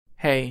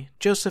Hey,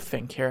 Joseph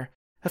Fink here.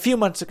 A few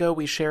months ago,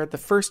 we shared the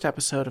first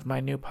episode of my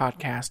new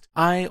podcast,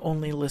 I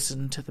Only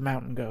Listen to the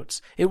Mountain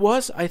Goats. It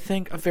was, I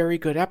think, a very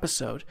good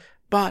episode,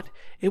 but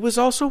it was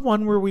also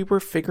one where we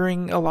were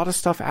figuring a lot of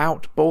stuff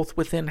out, both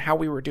within how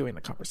we were doing the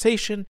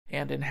conversation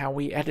and in how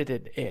we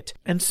edited it.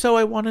 And so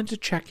I wanted to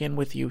check in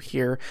with you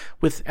here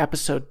with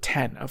episode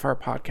 10 of our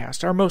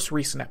podcast, our most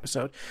recent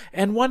episode,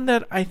 and one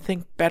that I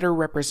think better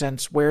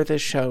represents where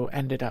this show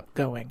ended up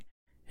going.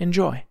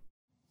 Enjoy.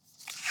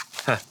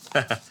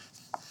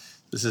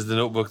 This is the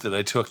notebook that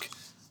I took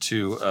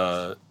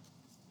to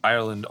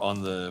Ireland on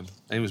I think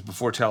it was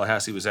before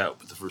Tallahassee was out,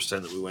 but the first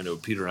time that we went over,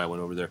 Peter and I went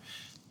over there.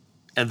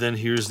 And then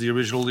here's the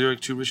original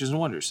lyric to Riches and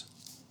Wonders.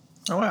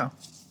 Oh, wow.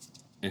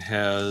 It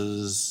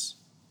has,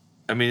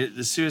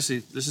 seriously,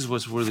 this is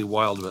what's really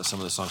wild about some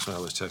of the songs from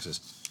West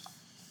Texas.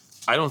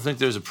 I don't think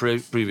there's a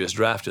previous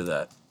draft of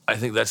that. I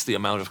think that's the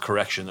amount of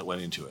correction that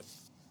went into it.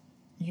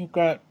 You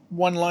got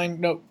one line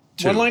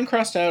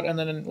crossed out and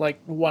then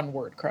one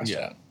word crossed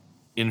out.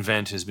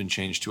 Invent has been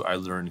changed to I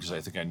learned because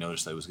I think I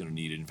noticed I was going to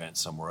need invent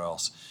somewhere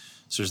else.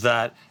 So there's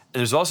that. And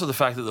there's also the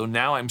fact that though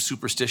now I'm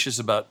superstitious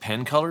about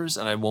pen colors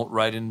and I won't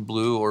write in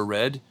blue or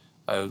red.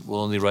 I will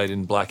only write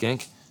in black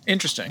ink.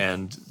 Interesting.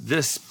 And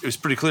it was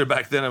pretty clear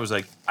back then. I was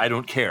like, I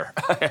don't care.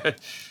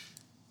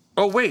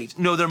 Oh, wait.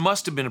 No, there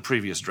must have been a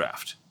previous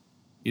draft.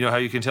 You know how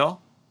you can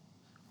tell?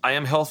 I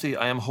am healthy,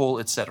 I am whole,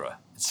 etc.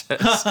 It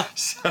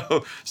says.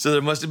 So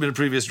there must have been a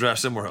previous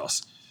draft somewhere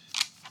else.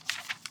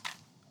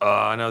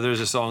 Now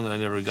there's a song that I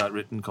never got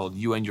written called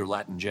You and Your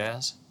Latin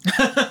Jazz.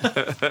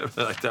 I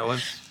like that one.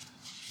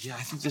 Yeah,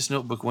 I think this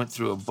notebook went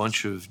through a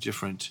bunch of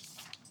different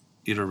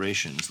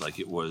iterations. Like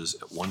it was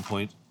at one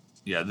point,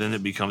 then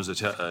it becomes a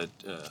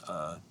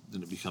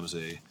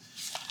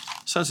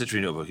Sunset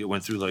Tree notebook. It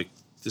went through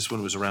this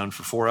one was around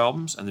for 4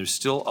 albums, and there's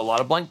still a lot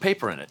of blank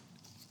paper in it.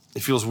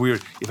 It feels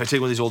weird. If I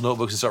take one of these old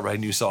notebooks and start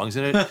writing new songs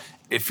in it,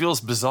 it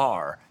feels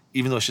bizarre,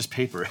 even though it's just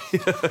paper.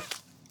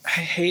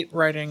 I hate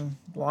writing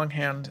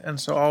longhand, and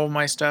so all of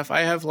my stuff,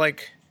 I have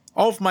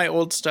all of my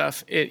old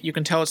stuff, you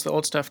can tell it's the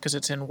old stuff because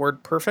it's in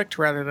WordPerfect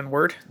rather than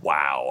Word.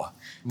 Wow.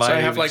 So I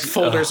have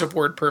folders of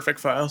WordPerfect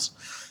files.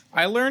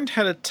 I learned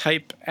how to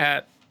type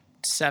at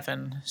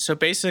 7. So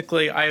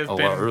basically I have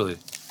been, really?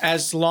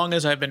 As long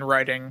as I've been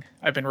writing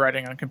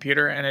on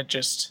computer, and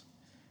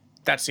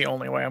that's the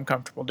only way I'm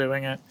comfortable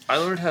doing it. I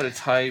learned how to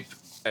type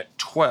at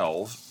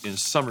 12 in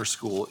summer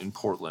school in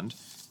Portland,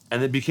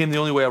 and it became the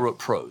only way I wrote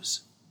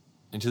prose.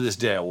 And to this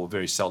day, I will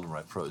very seldom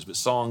write prose, but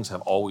songs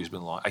have always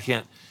been long. I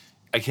can't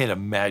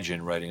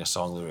imagine writing a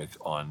song lyric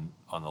on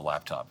the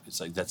laptop. It's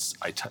like that's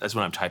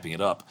when I'm typing it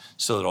up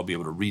so that I'll be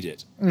able to read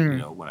it,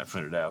 when I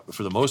print it out. But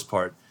for the most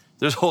part,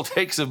 there's whole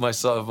takes of my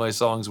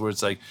songs where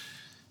it's like,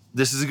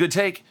 this is a good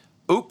take.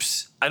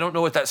 Oops, I don't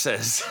know what that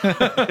says.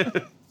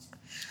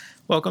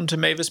 Welcome to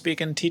Mavis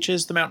Beacon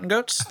Teaches the Mountain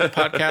Goats, the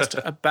podcast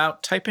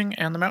about typing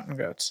and the mountain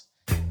goats.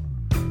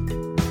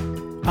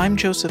 I'm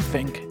Joseph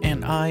Fink,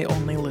 and I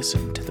only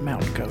listen to the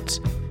Mountain Goats.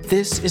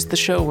 This is the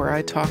show where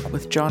I talk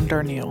with John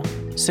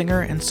Darnielle,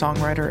 singer and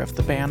songwriter of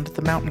the band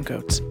The Mountain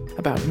Goats,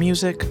 about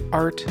music,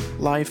 art,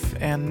 life,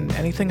 and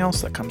anything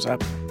else that comes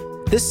up.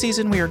 This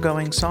season we are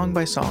going song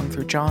by song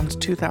through John's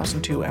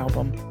 2002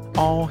 album,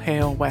 All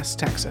Hail West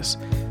Texas.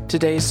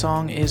 Today's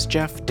song is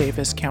Jeff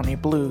Davis County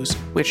Blues,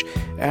 which,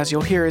 as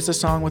you'll hear, is a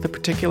song with a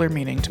particular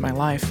meaning to my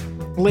life.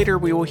 Later,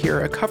 we will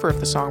hear a cover of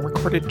the song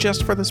recorded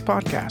just for this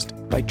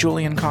podcast by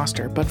Julian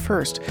Coster. But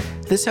first,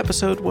 this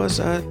episode was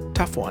a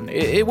tough one.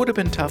 It would have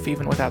been tough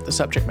even without the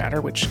subject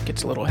matter, which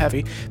gets a little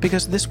heavy,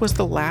 because this was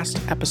the last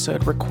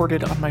episode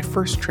recorded on my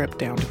first trip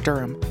down to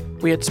Durham.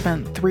 We had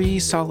spent 3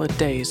 solid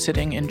days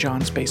sitting in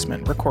John's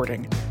basement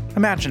recording.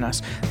 Imagine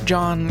us,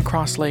 John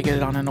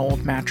cross-legged on an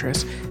old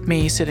mattress,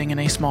 me sitting in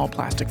a small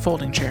plastic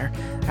folding chair.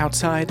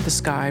 Outside, the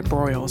sky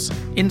broils.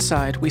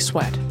 Inside, we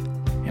sweat.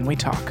 And we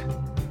talk.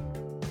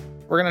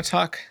 We're going to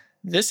talk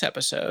this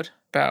episode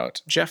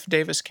about Jeff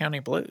Davis County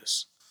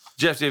Blues.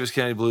 Jeff Davis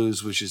County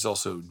Blues, which is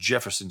also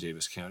Jefferson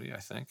Davis County, I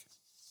think.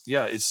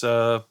 Yeah, it's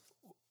the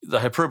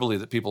hyperbole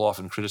that people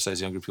often criticize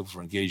younger people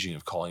for engaging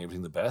of calling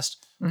everything the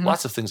best. Mm-hmm.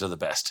 Lots of things are the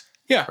best.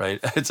 Yeah. Right?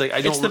 It's like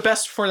it's the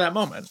best for that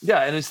moment.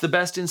 Yeah, and it's the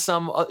best in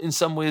some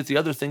way that the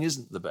other thing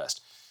isn't the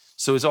best.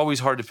 So it's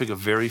always hard to pick a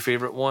very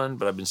favorite one,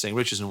 but I've been saying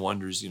Riches and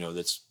Wonders,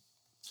 that's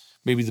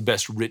maybe the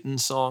best written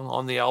song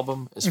on the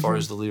album as far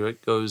as the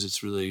lyric goes.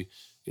 It's really,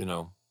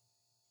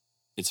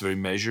 it's very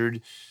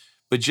measured.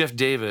 But Jeff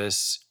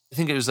Davis, I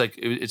think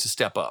it's a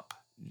step up.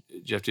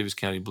 Jeff Davis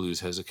County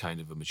Blues has a kind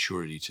of a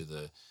maturity to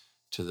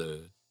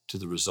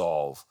the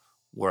resolve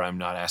where I'm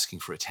not asking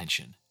for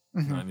attention.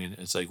 You know what I mean?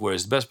 It's like,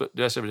 whereas the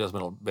best ever death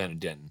metal band in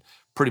Denton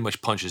pretty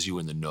much punches you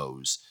in the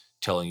nose,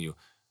 telling you,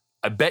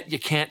 I bet you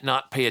can't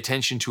not pay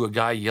attention to a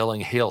guy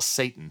yelling, "Hail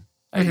Satan."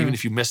 Even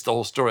if you missed the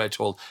whole story I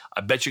told,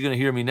 I bet you're going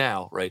to hear me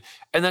now, right?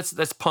 And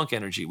that's punk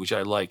energy, which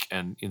I like,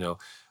 and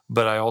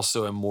but I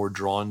also am more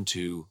drawn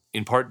to,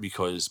 in part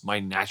because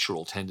my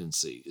natural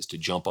tendency is to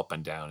jump up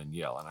and down and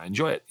yell, and I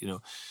enjoy it,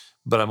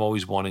 But I'm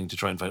always wanting to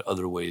try and find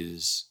other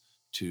ways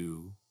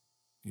to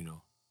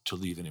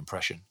leave an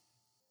impression.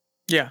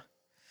 Yeah.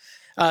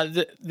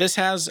 This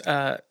has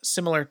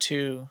similar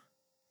to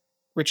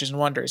Riches and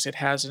Wonders. It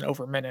has an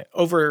over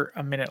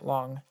a minute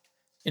long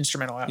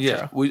instrumental outro.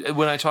 Yeah.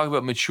 When I talk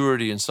about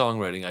maturity in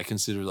songwriting, I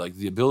consider like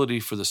the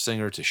ability for the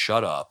singer to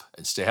shut up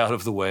and stay out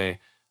of the way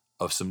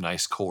of some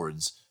nice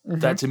chords. Mm-hmm.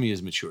 That to me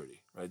is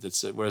maturity, right?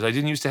 That's whereas I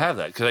didn't used to have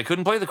that because I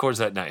couldn't play the chords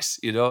that nice,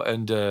 you know.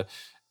 And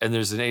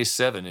there's an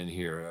A7 in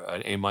here,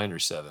 an A minor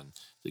 7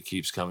 that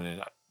keeps coming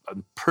in.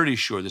 I'm pretty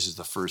sure this is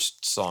the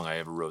first song I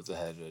ever wrote that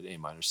had an A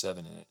minor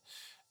 7 in it,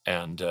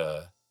 and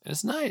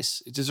it's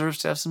nice. It deserves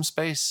to have some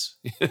space.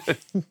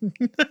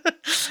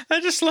 I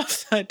just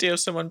love the idea of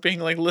someone being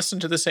like, listen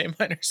to this A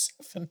minor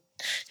 7.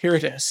 Here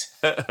it is.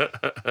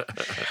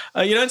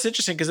 It's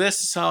interesting because this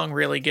song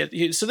really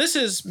gets... So this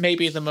is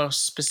maybe the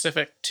most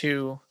specific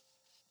to...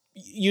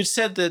 You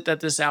said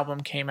that this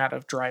album came out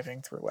of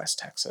driving through West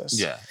Texas.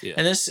 Yeah.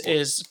 And this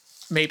is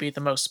maybe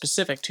the most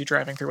specific to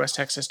driving through West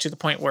Texas to the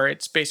point where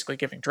it's basically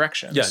giving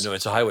directions. Yeah, no,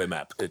 it's a highway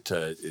map.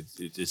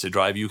 It's a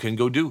drive you can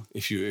go do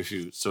if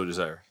you so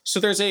desire. So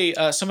there's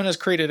someone has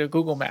created a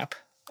Google map.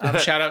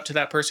 Shout out to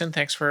that person.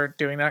 Thanks for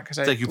doing that because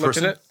I looked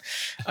at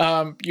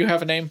it. You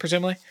have a name,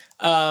 presumably.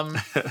 And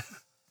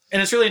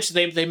it's really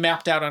interesting. They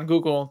mapped out on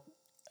Google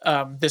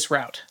this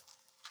route.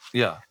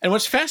 Yeah. And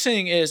what's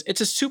fascinating is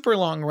it's a super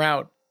long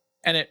route,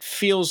 and it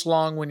feels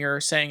long when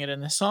you're saying it in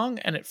the song,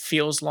 and it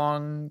feels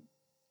long.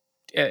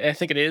 I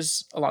think it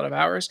is a lot of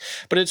hours,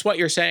 but it's what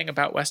you're saying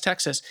about West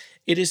Texas.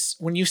 It is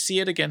when you see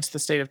it against the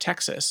state of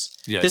Texas.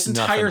 Yeah, this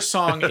entire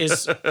song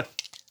is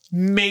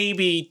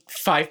maybe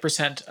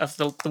 5% of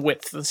the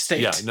width of the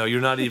state. Yeah, no,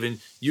 you're not even.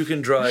 You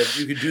can drive.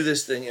 You could do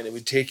this thing, and it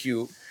would take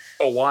you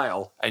a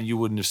while, and you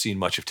wouldn't have seen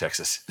much of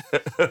Texas.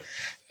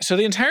 So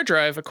the entire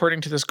drive,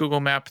 according to this Google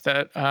map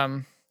that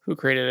who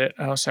created it?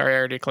 Oh, sorry, I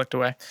already clicked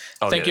away.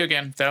 Thank you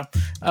again, though.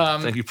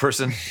 Thank you,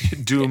 person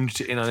doomed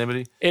to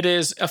anonymity. It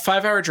is a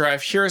 5-hour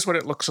drive. Here's what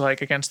it looks like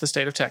against the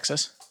state of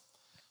Texas.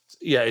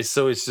 Yeah, it's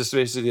just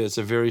basically it's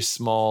a very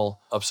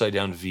small upside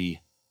down V.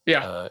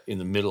 Yeah. In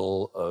the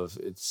middle of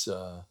its.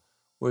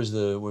 Where's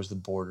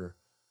the border?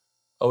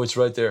 Oh, it's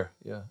right there.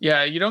 Yeah.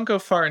 Yeah, you don't go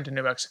far into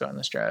New Mexico on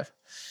this drive.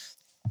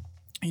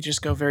 You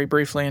just go very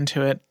briefly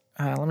into it.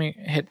 Let me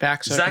hit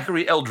back.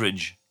 Zachary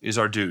Eldridge is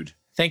our dude.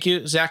 Thank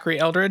you, Zachary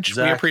Eldridge.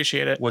 We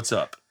appreciate it. What's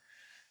up?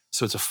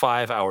 So it's a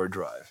 5-hour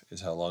drive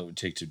is how long it would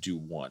take to do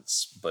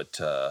once. But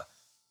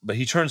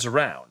he turns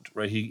around,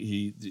 right?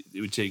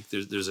 It would take,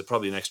 there's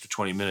probably an extra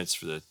 20 minutes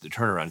for the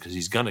turnaround because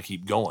he's going to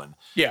keep going.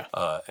 Yeah.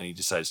 And he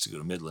decides to go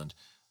to Midland.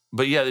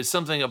 But yeah, there's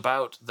something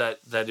about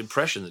that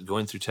impression that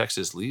going through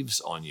Texas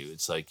leaves on you.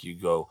 It's like you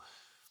go,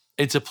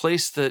 it's a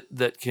place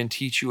that can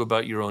teach you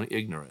about your own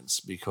ignorance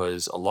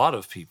because a lot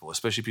of people,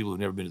 especially people who've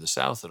never been to the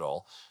South at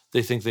all,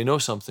 they think they know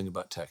something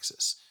about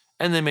Texas.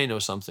 And they may know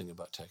something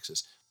about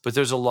Texas, but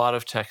there's a lot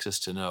of Texas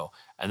to know.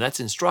 And that's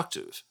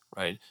instructive,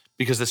 right?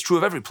 Because that's true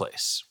of every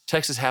place.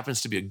 Texas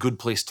happens to be a good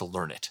place to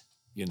learn it.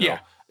 You know,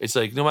 It's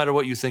like no matter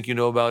what you think you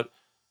know about,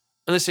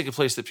 and let's take a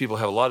place that people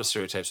have a lot of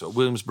stereotypes about,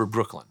 Williamsburg,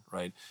 Brooklyn,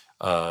 right?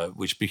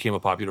 Which became a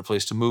popular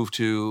place to move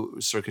to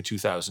circa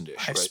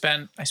 2000-ish.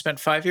 I spent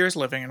 5 years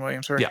living in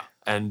Williamsburg. Yeah,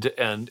 and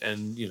there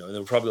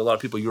were probably a lot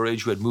of people your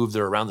age who had moved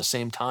there around the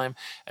same time,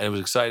 and it was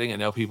exciting. And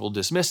now people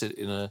dismiss it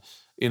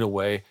in a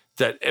way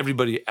that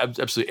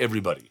absolutely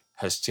everybody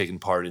has taken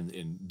part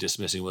in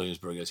dismissing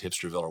Williamsburg as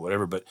hipsterville or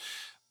whatever. But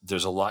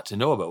there's a lot to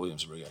know about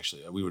Williamsburg.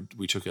 Actually,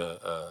 we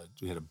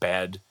had a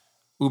bad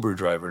Uber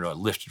driver, no, a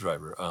Lyft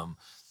driver,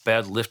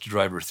 bad Lyft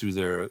driver through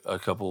there a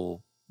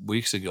couple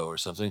weeks ago or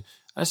something.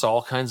 I saw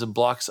all kinds of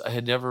blocks I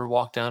had never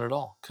walked down at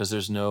all because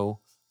there's no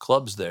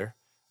clubs there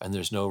and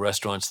there's no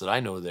restaurants that I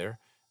know there.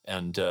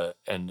 And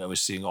I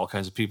was seeing all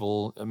kinds of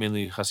people,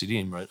 mainly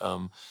Hasidim, right,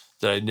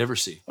 that I'd never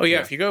see. Oh, yeah.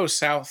 If you go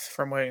south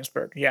from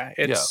Williamsburg,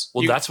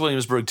 Well, that's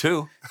Williamsburg,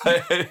 too.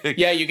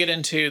 Yeah, you get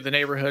into the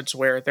neighborhoods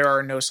where there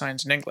are no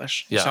signs in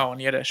English. It's all in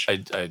Yiddish.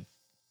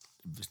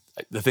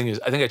 The thing is,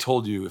 I think I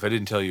told you, if I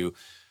didn't tell you,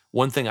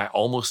 one thing I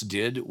almost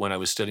did when I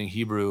was studying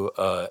Hebrew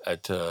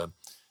at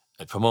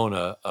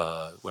Pomona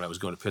when I was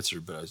going to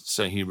Pittsburgh, but I was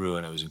studying Hebrew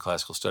and I was in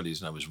classical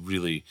studies and I was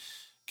really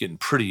getting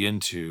pretty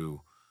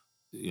into,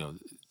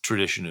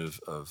 tradition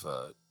of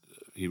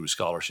Hebrew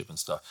scholarship and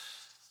stuff.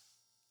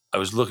 I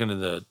was looking at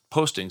the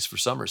postings for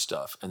summer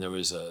stuff, and there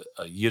was a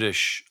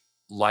Yiddish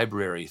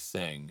library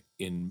thing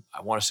in,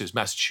 I want to say it was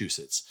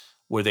Massachusetts,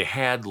 where they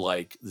had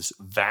like this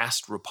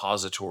vast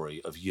repository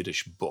of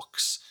Yiddish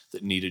books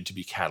that needed to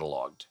be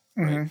cataloged.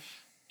 Mm-hmm. Right?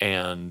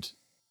 And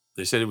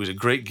they said it was a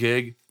great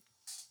gig.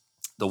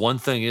 The one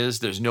thing is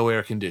there's no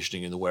air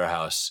conditioning in the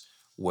warehouse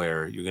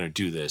where you're going to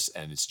do this,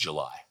 and it's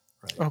July.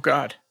 Right? Oh,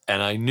 God.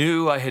 And I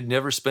knew I had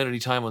never spent any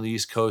time on the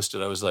East Coast,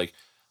 and I was like,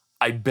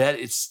 I bet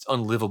it's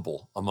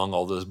unlivable among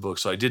all those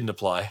books. So I didn't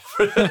apply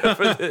for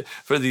the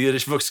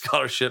Yiddish book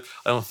scholarship,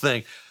 I don't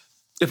think.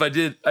 If I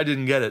did, I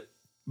didn't get it.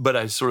 But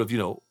I sort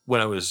of,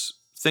 when I was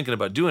thinking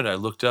about doing it, I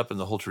looked up, and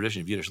the whole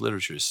tradition of Yiddish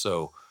literature is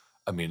so,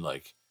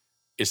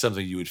 it's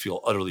something you would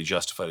feel utterly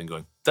justified in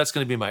going, that's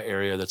going to be my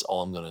area. That's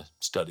all I'm going to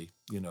study,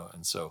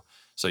 And so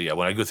yeah,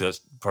 when I go through that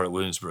part of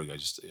Williamsburg, I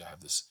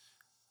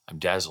I'm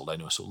dazzled. I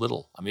know so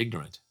little. I'm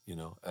ignorant,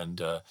 and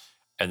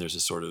there's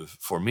a sort of,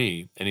 for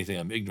me, anything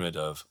I'm ignorant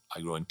of,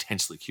 I grow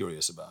intensely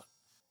curious about.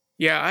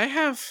 Yeah, I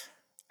have,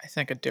 I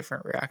think, a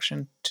different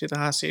reaction to the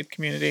Hasid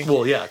community.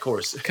 Well, yeah, of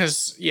course.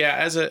 Because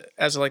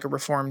as like a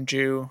Reformed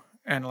Jew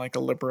and like a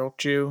liberal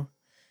Jew,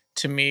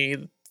 to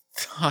me,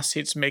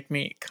 Hasids make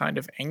me kind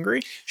of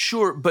angry.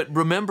 Sure, but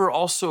remember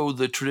also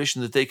the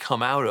tradition that they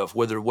come out of,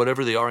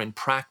 whatever they are in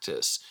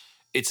practice,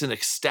 it's an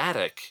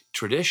ecstatic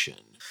tradition,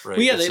 right?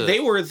 Well, yeah, they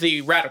were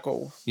the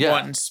radical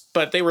ones,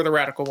 but they were the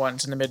radical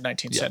ones in the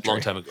mid-19th century. Long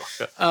time ago.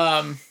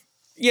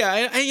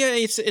 Yeah.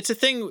 It's a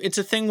thing. It's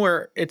a thing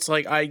where it's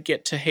like I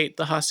get to hate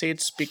the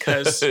Hasids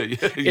because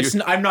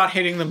I'm not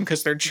hating them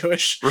because they're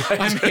Jewish. Right.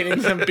 I'm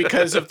hating them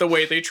because of the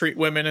way they treat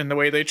women and the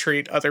way they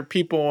treat other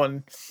people,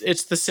 and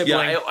it's the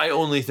sibling. Yeah, I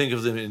only think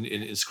of them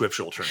in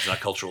scriptural terms, not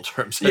cultural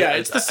terms. Yeah,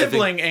 it's the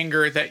sibling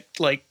anger that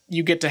like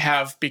you get to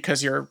have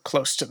because you're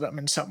close to them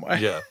in some way.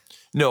 Yeah,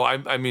 no,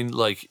 I mean,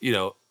 like,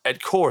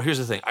 at core, here's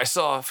the thing: I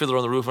saw Fiddler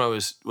on the Roof when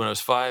I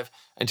was 5,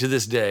 and to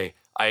this day,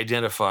 I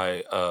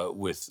identify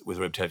with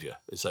Reb Tevye.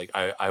 It's like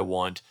I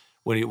want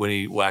when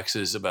he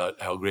waxes about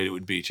how great it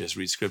would be to just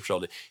read scripture all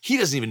day. He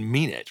doesn't even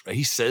mean it, right?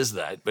 He says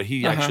that, but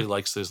he actually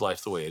likes his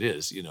life the way it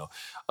is,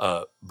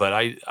 But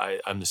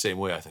I'm the same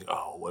way. I think,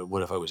 oh,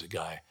 what if I was a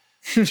guy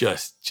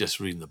just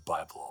reading the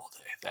Bible all day?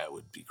 That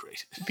would be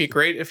great. It'd be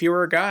great if you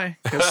were a guy,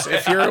 because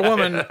if you're a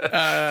woman,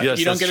 yes,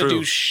 you don't get to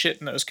do shit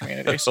in those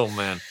communities. Oh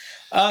man.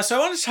 So I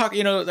want to talk,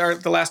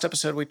 the last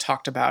episode we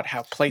talked about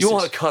how places... You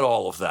want to cut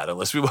all of that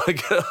unless we want to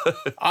get...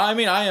 I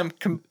mean, I am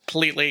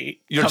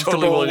completely You're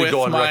comfortable totally with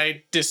go on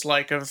my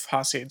dislike of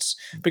Hasids.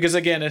 Because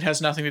again, it has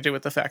nothing to do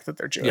with the fact that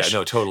they're Jewish. Yeah,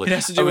 no, totally. It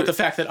has to do with the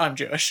fact that I'm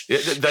Jewish.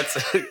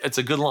 It's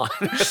a good line.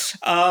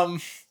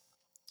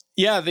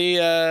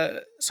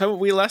 So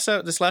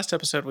this last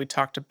episode, we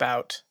talked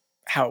about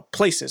how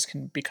places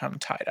can become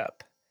tied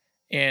up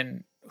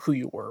in who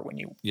you were when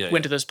you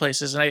went to those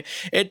places. And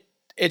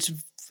it's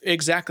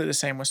exactly the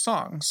same with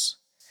songs.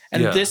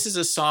 And this is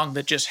a song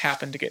that just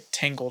happened to get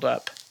tangled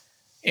up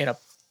in a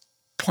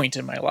point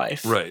in my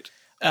life. Right.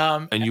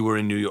 And you were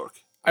in New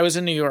York. I was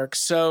in New York.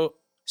 So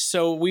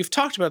we've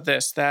talked about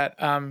this, that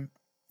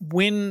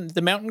when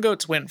the Mountain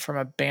Goats went from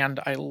a band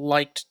I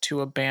liked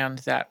to a band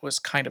that was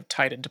kind of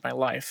tied into my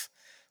life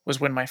was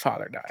when my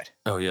father died.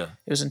 Oh, yeah.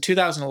 It was in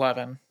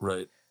 2011.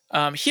 Right.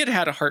 He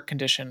had a heart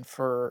condition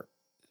for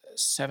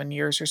 7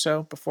 years or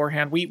so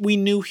beforehand. We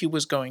knew he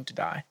was going to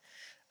die.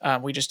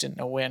 We just didn't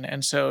know when.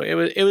 And so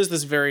it was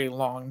this very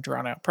long,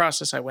 drawn-out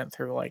process. I went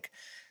through, like,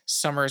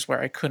 summers where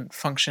I couldn't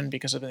function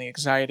because of the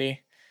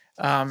anxiety.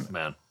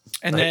 Man.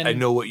 And then I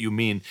know what you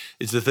mean.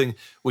 It's the thing,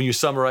 when you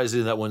summarize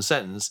it in that one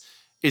sentence,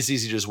 it's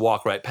easy to just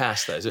walk right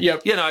past that.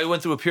 Yep. Yeah, no, I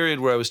went through a period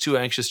where I was too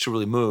anxious to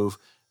really move,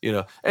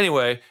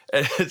 Anyway,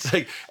 and it's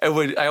like, I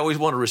always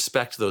want to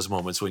respect those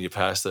moments when you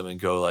pass them and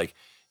go like,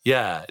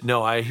 yeah,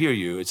 no, I hear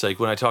you. It's like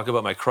when I talk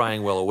about my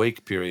crying while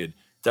awake period,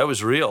 that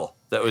was real.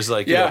 That was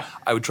like,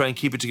 I would try and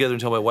keep it together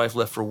until my wife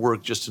left for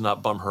work just to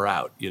not bum her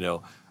out,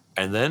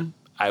 and then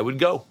I would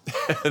go.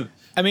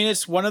 I mean,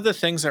 it's one of the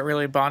things that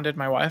really bonded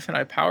my wife and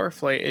I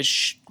powerfully is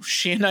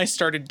she and I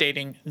started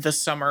dating the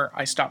summer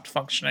I stopped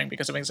functioning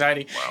because of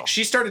anxiety. Wow.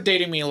 She started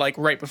dating me like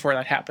right before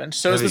that happened.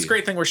 So it was this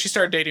great thing where she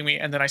started dating me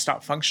and then I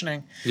stopped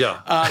functioning.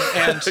 Yeah.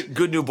 And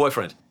good new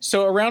boyfriend.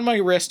 So around my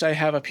wrist, I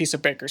have a piece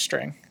of baker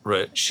string.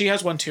 Right. She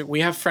has one too. We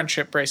have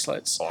friendship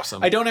bracelets.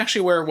 Awesome. I don't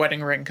actually wear a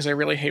wedding ring because I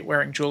really hate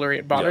wearing jewelry.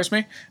 It bothers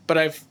me. But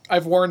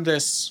I've worn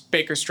this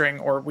baker string,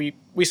 or we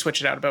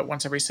switch it out about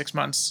once every 6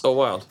 months. Oh,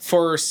 wild.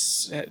 For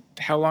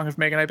how long have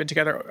Megan and I been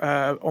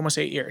together? Almost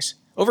 8 years.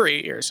 Over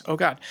 8 years. Oh,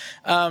 God.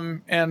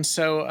 And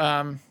so,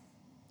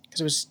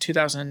 because it was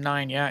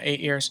 2009, 8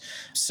 years.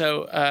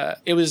 So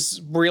it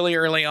was really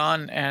early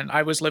on, and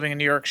I was living in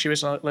New York. She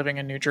was living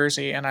in New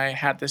Jersey, and I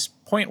had this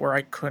point where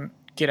I couldn't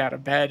get out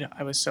of bed.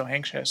 I was so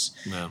anxious.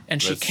 No,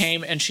 and she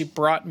came and she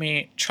brought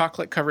me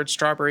chocolate-covered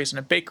strawberries in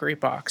a bakery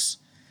box.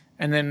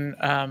 And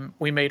then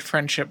we made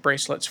friendship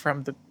bracelets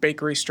from the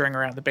bakery string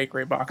around the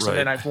bakery box. Right. And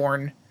then I've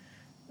worn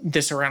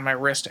this around my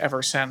wrist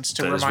ever since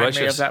to remind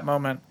me of that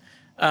moment.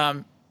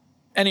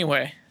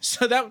 Anyway,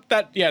 so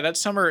that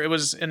summer, it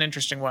was an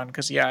interesting one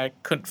because, I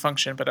couldn't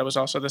function, but it was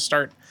also the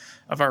start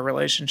of our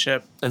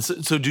relationship. And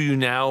so do you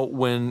now,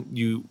 when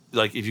you,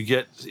 like,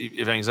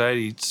 if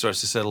anxiety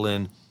starts to settle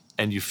in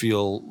and you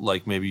feel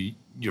like maybe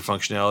your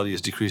functionality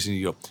is decreasing,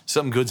 you go,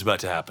 something good's about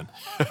to happen?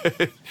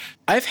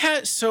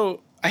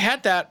 I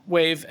had that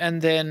wave,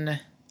 and then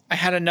I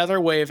had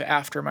another wave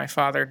after my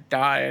father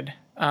died,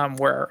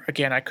 where,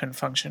 again, I couldn't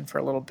function for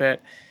a little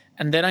bit.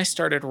 And then I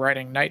started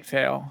writing Night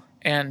Vale.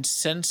 And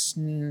since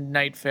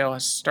Night Vale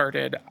has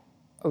started,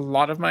 a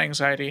lot of my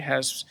anxiety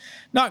has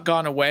not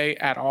gone away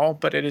at all,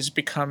 but it has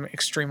become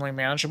extremely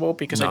manageable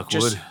because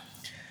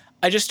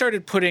I just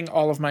started putting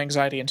all of my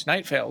anxiety into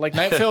Night Vale. Like,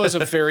 Night Vale is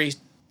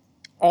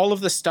all of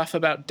the stuff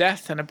about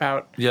death and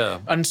about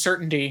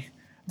uncertainty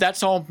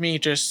That's all me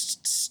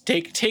just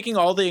taking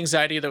all the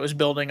anxiety that was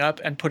building up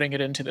and putting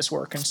it into this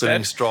work instead.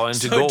 Spinning straw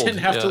into so gold. It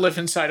didn't have to live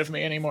inside of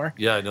me anymore.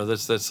 Yeah, no,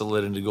 that's the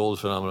lead into gold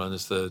phenomenon.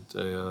 It's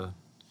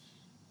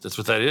that's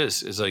what that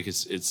is. It's like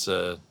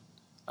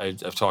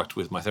I've talked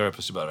with my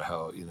therapist about it,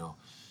 how,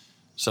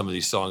 some of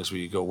these songs where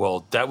you go,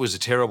 well, that was a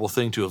terrible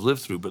thing to have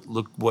lived through, but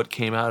look what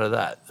came out of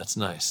that. That's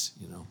nice,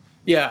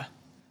 Yeah.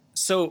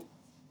 So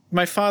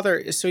my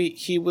father,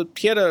 he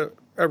had a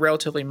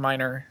relatively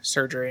minor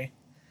surgery,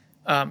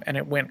 and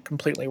it went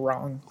completely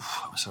wrong.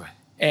 I'm sorry.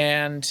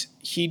 And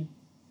he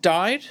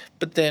died,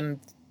 but then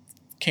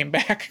came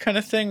back, kind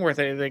of thing, where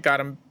they got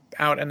him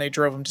out and they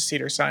drove him to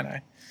Cedars-Sinai.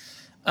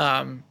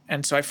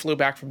 And so I flew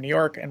back from New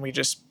York, and we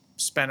just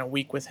spent a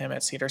week with him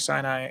at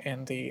Cedars-Sinai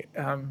in the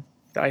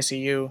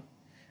ICU.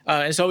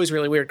 It's always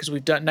really weird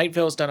because Night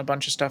Vale's done a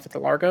bunch of stuff at the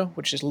Largo,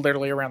 which is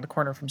literally around the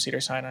corner from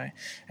Cedars-Sinai.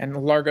 And the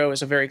Largo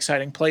is a very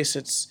exciting place.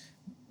 It's,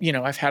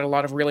 I've had a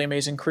lot of really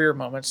amazing career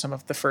moments. Some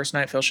of the first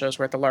Night Vale shows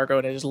were at the Largo,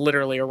 and it is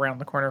literally around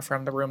the corner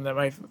from the room that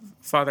my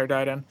father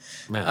died in.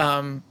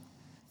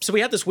 So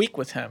we had this week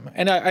with him,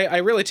 and I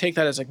really take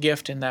that as a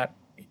gift in that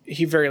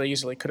he very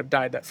easily could have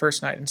died that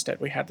first night. Instead,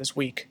 we had this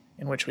week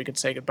in which we could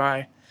say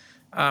goodbye.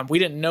 We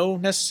didn't know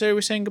necessarily we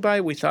were saying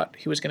goodbye. We thought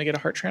he was going to get a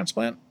heart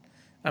transplant,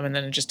 and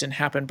then it just didn't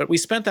happen. But we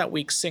spent that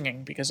week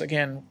singing because,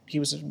 again, he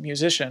was a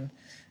musician,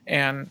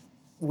 and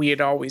we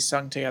had always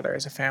sung together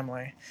as a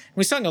family. And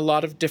we sung a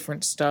lot of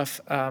different stuff.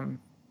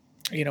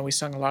 We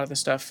sung a lot of the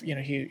stuff.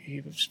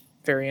 He was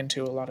very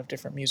into a lot of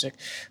different music.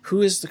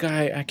 Who is the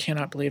guy? I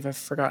cannot believe I've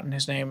forgotten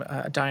his name.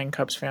 A dying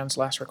Cubs fan's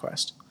last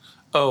request.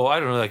 Oh, I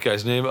don't know that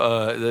guy's name.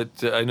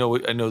 I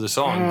know the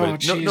song,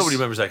 but nobody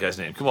remembers that guy's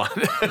name. Come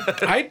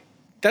on.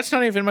 That's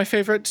not even my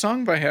favorite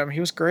song by him. He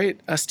was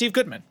great. Steve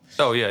Goodman.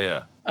 Oh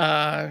yeah.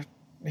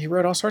 He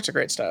wrote all sorts of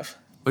great stuff.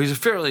 But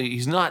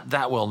he's not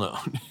that well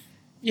known.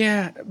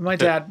 Yeah, my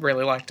dad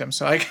really liked him,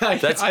 so I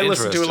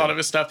listened to a lot of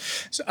his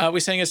stuff. So,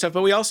 we sang his stuff,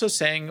 but we also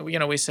sang.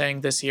 We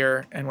sang this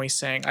year, and we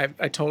sang.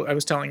 I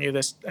was telling you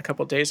this a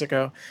couple of days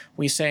ago.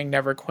 We sang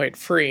 "Never Quite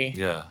Free."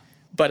 Yeah.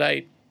 But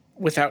I,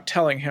 without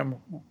telling him,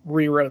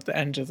 rewrote the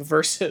end of the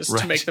verses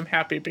to make them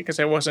happy because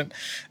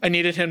I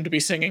needed him to be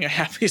singing a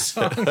happy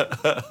song.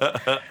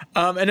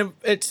 And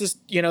it's just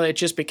it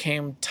just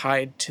became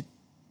tied to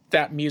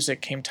that music.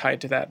 Came tied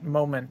to that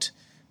moment.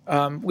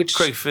 Which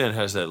Craig Finn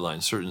has that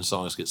line: certain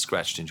songs get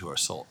scratched into our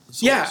soul.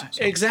 Yeah,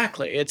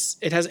 exactly.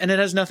 It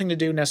has nothing to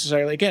do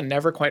necessarily. Again,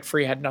 "Never Quite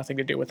Free" had nothing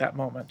to do with that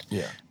moment.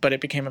 Yeah, but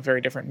it became a very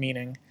different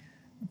meaning.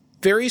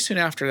 Very soon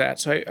after that,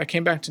 so I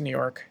came back to New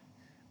York.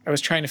 I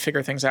was trying to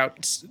figure things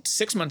out.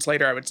 6 months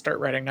later, I would start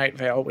writing Night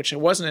Vale, which it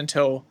wasn't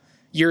until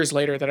years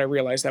later that I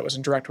realized that was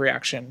in direct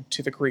reaction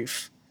to the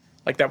grief.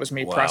 Like that was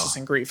me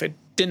processing grief. It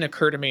didn't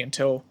occur to me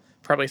until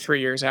probably 3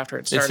 years after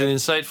it started.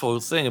 It's an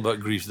insightful thing about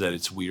grief that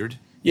it's weird.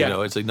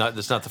 Yeah. It's like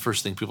that's not the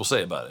first thing people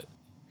say about it.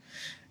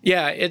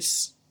 Yeah,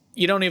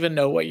 you don't even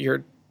know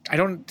I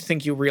don't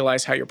think you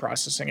realize how you're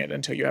processing it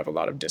until you have a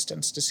lot of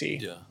distance to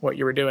see what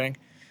you were doing.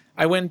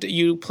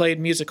 You played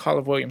Music Hall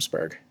of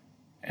Williamsburg,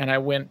 and I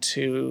went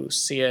to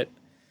see it.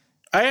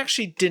 I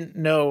actually didn't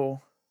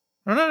know,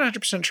 I'm not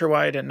 100% sure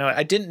why I didn't know it.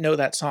 I didn't know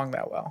that song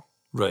that well.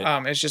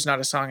 Right. It's just not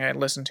a song I had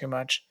listened to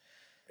much.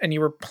 And you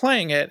were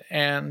playing it,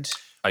 and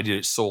I did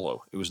it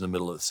solo. It was in the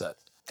middle of the set.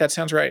 That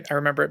sounds right. I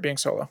remember it being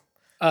solo.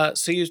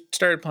 So you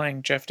started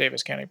playing Jeff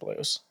Davis County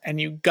Blues,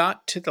 and you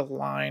got to the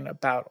line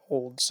about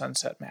old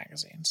Sunset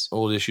magazines.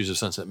 Old issues of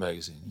Sunset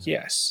magazine.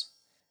 Yes.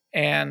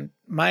 And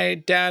my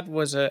dad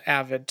was an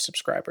avid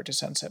subscriber to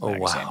Sunset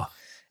magazine. Wow.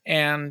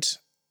 And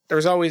it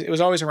was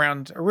always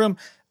around a room.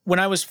 When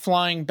I was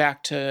flying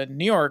back to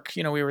New York,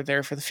 we were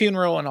there for the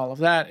funeral and all of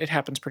that. It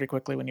happens pretty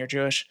quickly when you're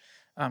Jewish.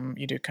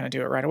 You do kind of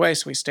do it right away.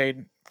 So we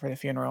stayed for the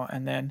funeral,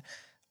 and then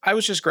I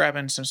was just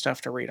grabbing some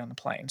stuff to read on the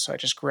plane. So I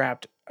just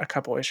grabbed a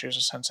couple issues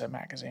of Sunset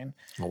magazine.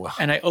 Oh, wow.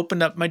 And I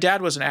opened up, my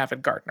dad was an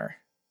avid gardener.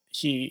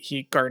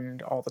 He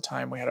gardened all the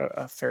time. We had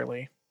a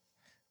fairly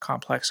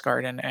complex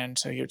garden. And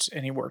so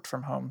he worked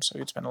from home. So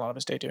he'd spend a lot of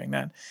his day doing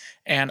that.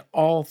 And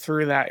all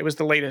through that, it was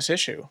the latest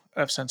issue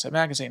of Sunset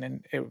magazine.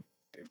 And it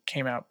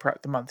came out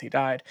the month he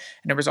died.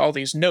 And there was all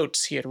these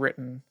notes he had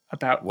written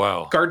about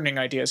gardening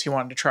ideas he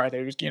wanted to try.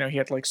 He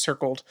had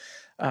circled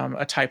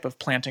a type of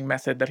planting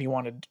method that he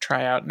wanted to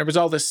try out. And there was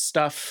all this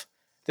stuff,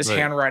 this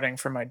handwriting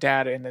from my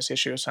dad in this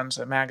issue of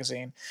Sunset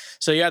magazine.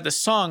 So you had this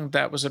song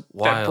that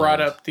that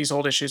brought up these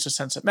old issues of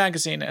Sunset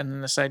magazine, and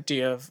then this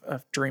idea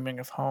of dreaming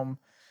of home.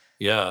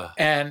 Yeah.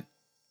 And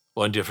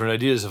different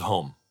ideas of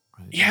home.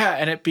 Right? Yeah.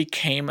 And it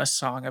became a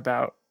song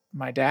about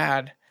my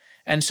dad.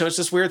 And so it's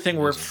this weird thing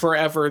where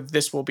forever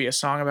this will be a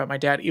song about my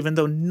dad, even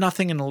though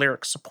nothing in the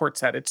lyrics supports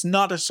that. It's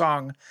not a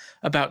song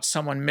about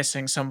someone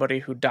missing somebody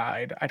who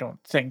died, I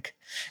don't think.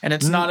 And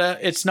it's not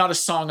a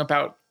song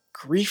about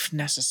grief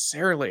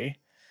necessarily,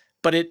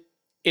 but it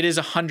is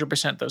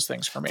 100% those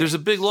things for me. There's a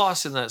big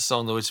loss in that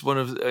song, though. It's one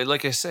of,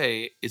 like I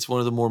say, it's one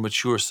of the more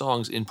mature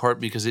songs, in part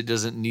because it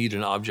doesn't need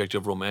an object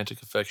of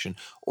romantic affection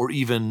or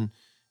even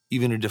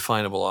a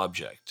definable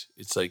object.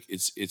 It's like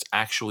it's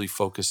actually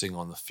focusing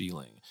on the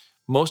feeling.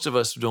 most of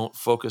us don't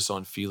focus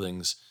on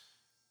feelings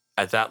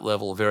at that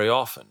level very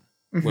often.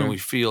 When we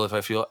feel,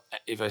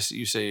 if I see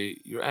you say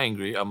you're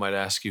angry, I might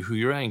ask you who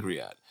you're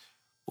angry at.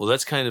 Well,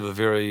 that's kind of a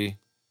very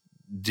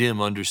dim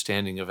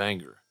understanding of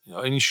anger.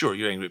 And sure,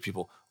 you're angry at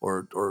people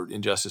or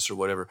injustice or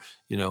whatever,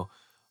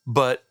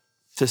 but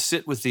to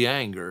sit with the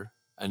anger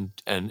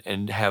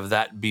and have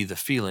that be the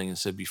feeling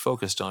instead of be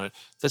focused on it,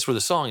 that's where the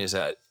song is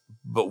at,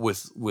 but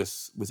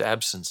with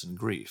absence and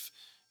grief.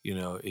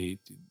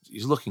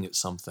 He's looking at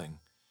something,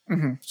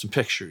 some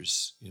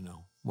pictures,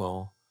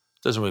 well,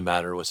 it doesn't really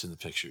matter what's in the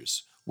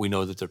pictures. We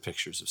know that they're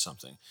pictures of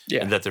something.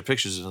 Yeah. And that they're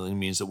pictures of something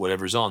means that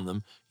whatever's on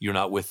them, you're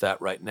not with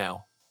that right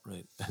now.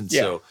 Right. And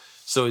so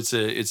it's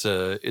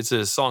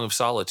a song of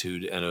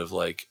solitude and of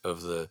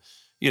the,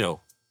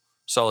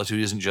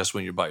 solitude isn't just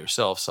when you're by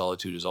yourself.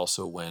 Solitude is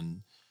also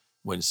when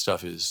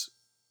stuff is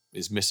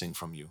missing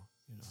from you.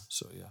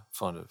 So yeah,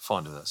 fond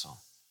of that song.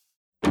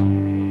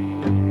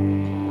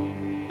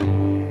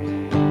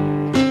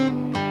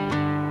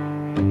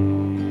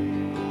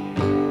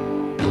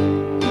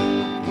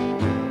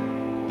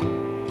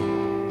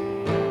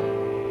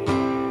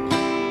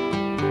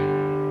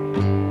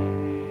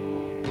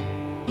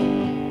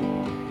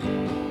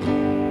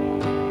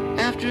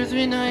 After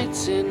 3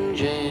 nights in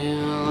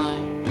jail, I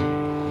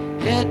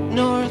head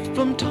north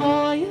from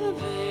Toyah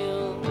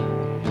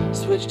Vale,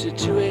 switch to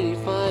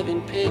 285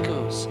 in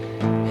Pecos,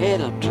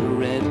 head up to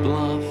Red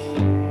Bluff.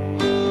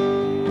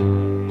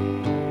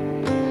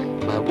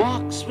 My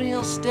walk's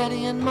real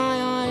steady and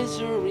my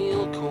eyes are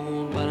real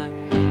cold, but I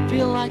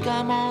feel like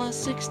I'm all of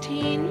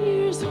 16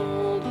 years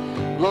old,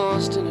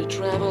 lost in a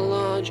travel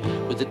lodge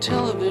with the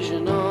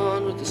television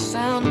on, with the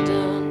sound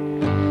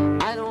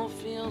down. I don't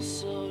feel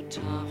so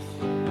tough.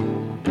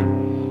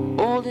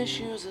 Old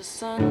issues of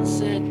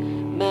Sunset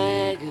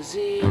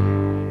magazine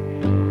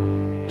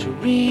to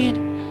read,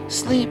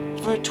 sleep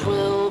for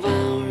 12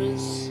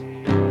 hours,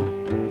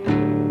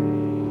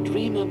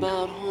 dream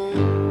about home.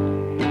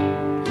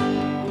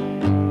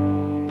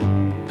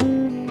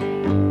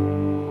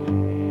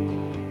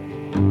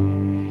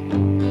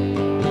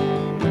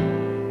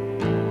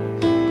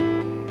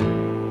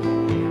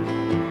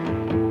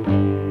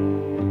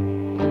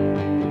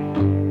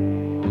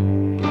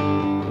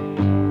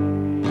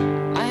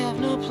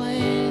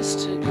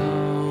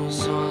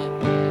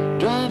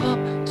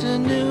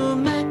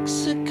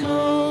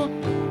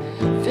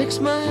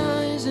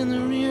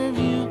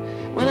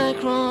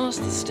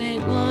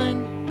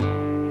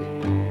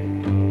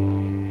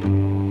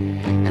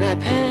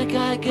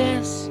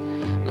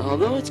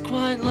 Although it's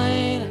quite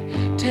late, I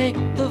take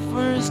the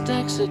first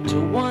exit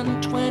to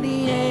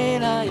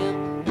 128. I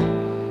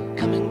am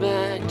coming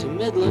back to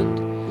Midland,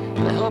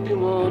 and I hope you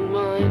won't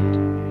mind.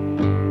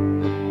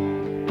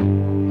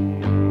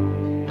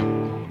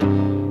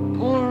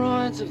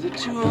 Polaroids of the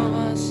two of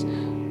us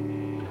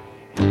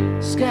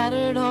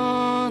scattered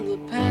on the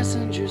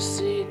passenger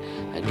seat.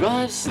 I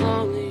drive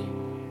slowly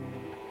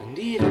and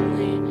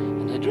evenly,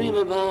 and I dream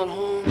about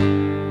home.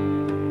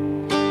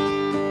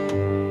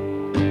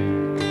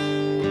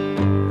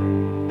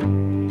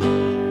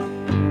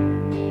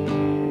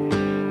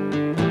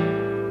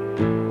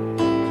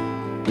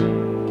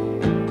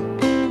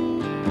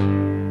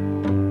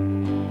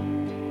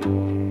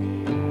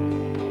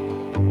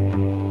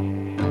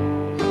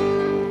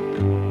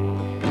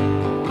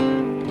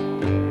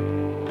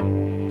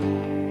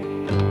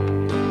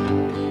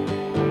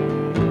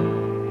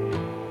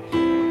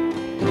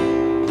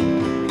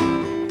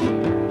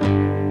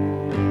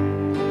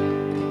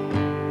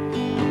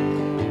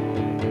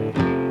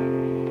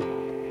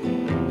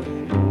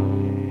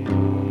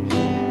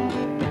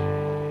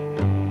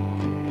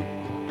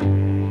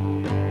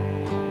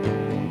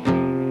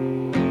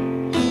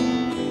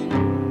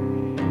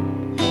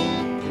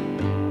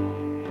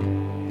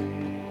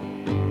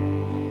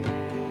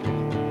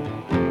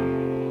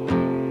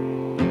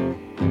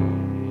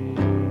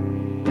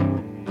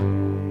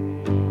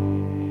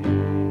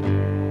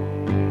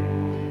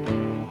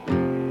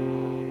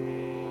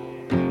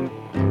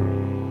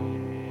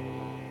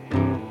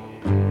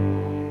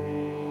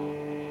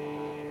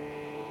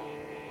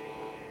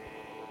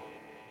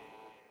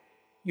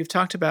 You've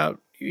talked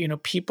about,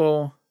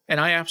 people, and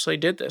I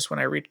absolutely did this when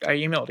I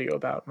emailed you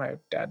about my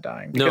dad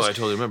dying. No, I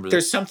totally remember that.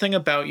 There's something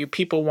about you,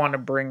 people want to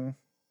bring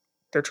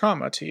their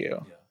trauma to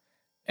you. Yeah.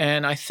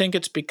 And I think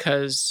it's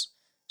because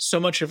so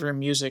much of your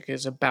music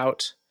is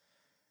about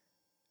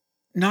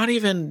not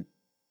even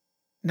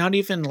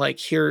like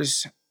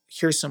here's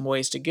some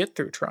ways to get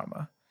through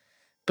trauma,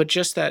 but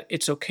just that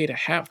it's okay to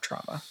have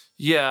trauma.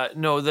 Yeah,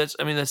 no, that's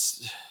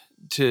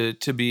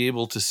to be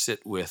able to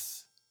sit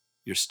with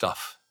your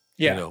stuff.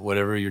 Yeah.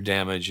 Whatever your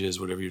damage is,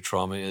 whatever your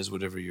trauma is,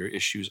 whatever your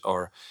issues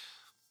are,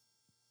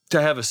 to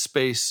have a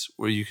space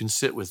where you can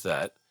sit with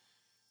that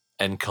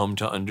and come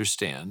to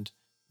understand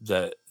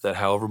that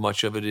however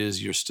much of it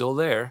is, you're still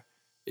there.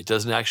 It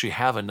doesn't actually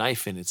have a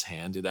knife in its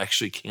hand. It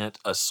actually can't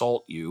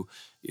assault you.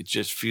 It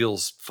just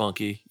feels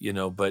funky,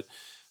 but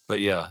But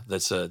yeah,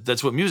 that's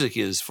what music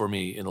is for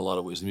me in a lot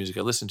of ways. The music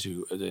I listen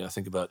to, I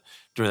think about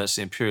during that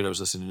same period, I was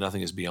listening to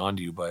 "Nothing Is Beyond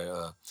You"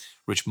 by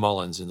Rich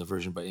Mullins in the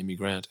version by Amy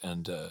Grant,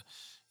 and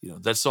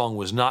that song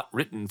was not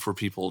written for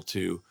people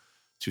to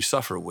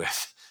suffer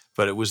with,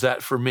 but it was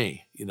that for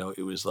me.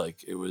 It was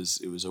like it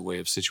was a way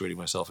of situating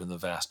myself in the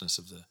vastness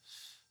of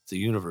the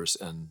universe,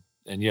 and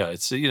yeah,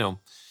 it's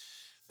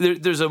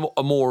there's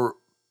a more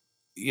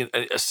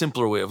a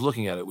simpler way of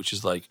looking at it, which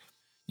is like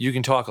you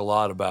can talk a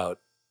lot about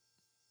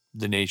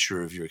the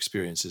nature of your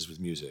experiences with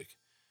music,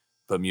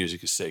 but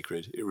music is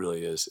sacred. It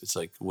really is. It's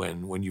like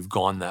when you've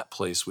gone that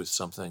place with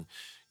something,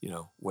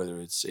 whether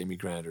it's Amy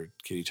Grant or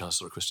Katie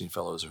Tunstall or Christine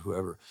Fellows or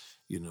whoever,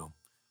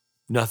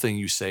 nothing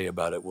you say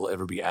about it will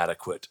ever be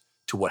adequate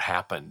to what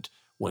happened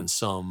when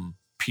some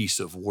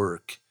piece of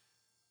work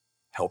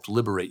helped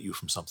liberate you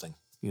from something.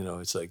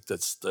 It's like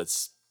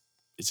it's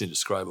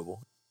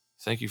indescribable.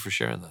 Thank you for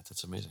sharing that.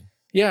 That's amazing.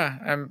 Yeah,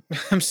 I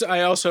was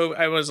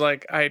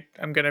like,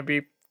 I'm gonna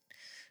be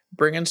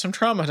bringing some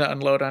trauma to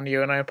unload on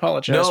you, and I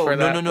apologize for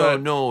that.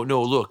 No.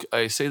 Look,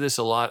 I say this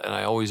a lot, and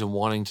I always am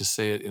wanting to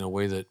say it in a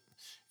way that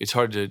it's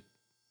hard to. I'm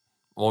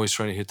always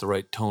trying to hit the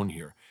right tone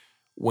here.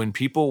 When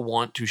people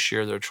want to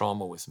share their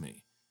trauma with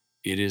me,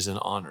 it is an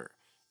honor.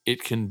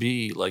 It can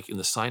be like in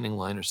the signing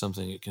line or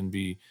something. It can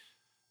be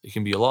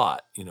a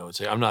lot. It's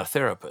like, I'm not a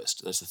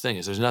therapist. That's the thing,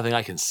 is there's nothing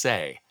I can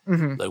say.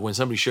 Mm-hmm. Like when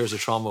somebody shares a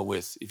trauma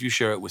if you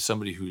share it with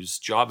somebody whose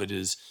job it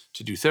is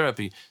to do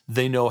therapy,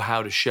 they know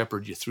how to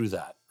shepherd you through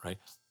that, right?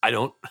 I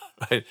don't.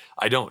 Right?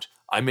 I don't.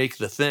 I make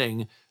the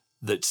thing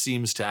that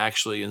seems to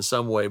actually in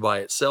some way by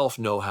itself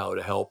know how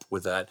to help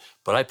with that.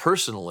 But I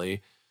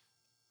personally,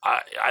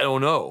 I don't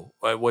know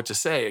what to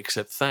say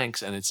except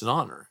thanks, and it's an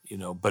honor,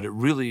 But it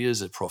really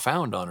is a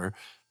profound honor,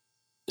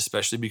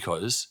 especially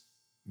because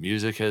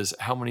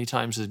how many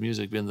times has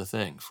music been the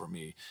thing for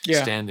me?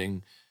 Yeah.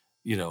 Standing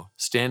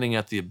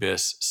at the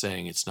abyss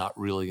saying it's not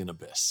really an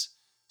abyss.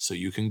 So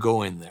you can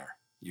go in there.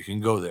 You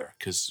can go there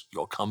because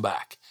you'll come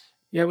back.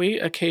 Yeah, we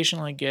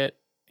occasionally get,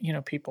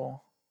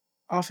 people,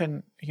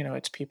 often,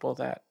 it's people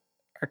that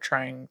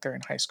they're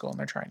in high school and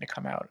they're trying to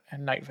come out,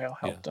 and Night Vale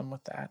helped them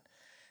with that.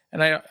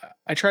 And I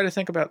try to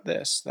think about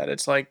this, that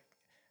it's like,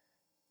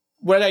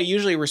 what I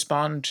usually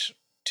respond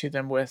to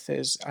them with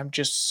is, I'm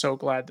just so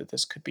glad that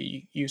this could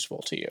be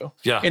useful to you.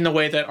 Yeah. In the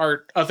way that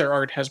other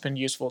art has been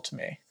useful to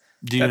me.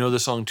 Do you know the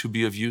song "To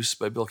Be of Use"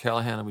 by Bill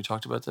Callahan? Have we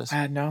talked about this?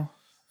 No.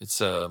 It's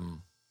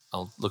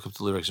I'll look up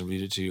the lyrics and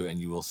read it to you, and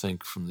you will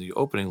think from the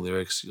opening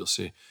lyrics, you'll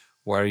say,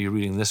 why are you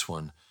reading this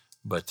one?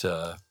 But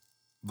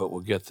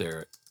we'll get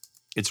there.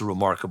 It's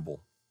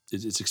remarkable.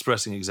 It's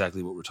expressing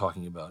exactly what we're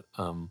talking about.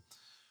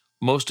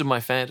 Most of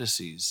my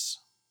fantasies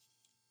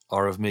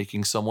are of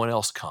making someone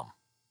else come.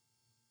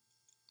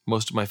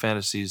 Most of my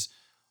fantasies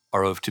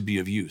are to be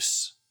of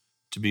use,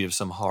 to be of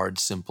some hard,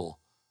 simple,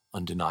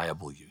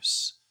 undeniable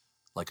use,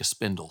 like a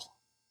spindle,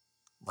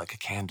 like a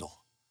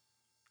candle,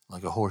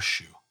 like a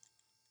horseshoe,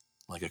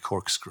 like a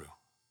corkscrew,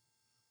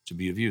 to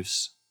be of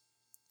use,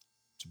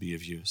 to be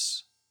of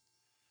use.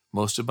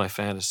 Most of my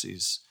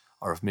fantasies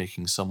are of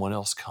making someone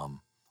else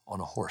come on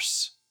a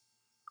horse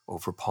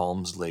over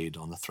palms laid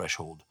on the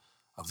threshold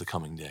of the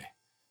coming day.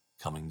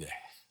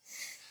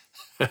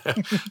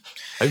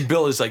 And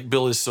Bill is one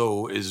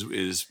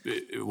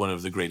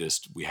of the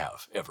greatest we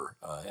have ever.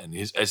 And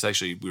it's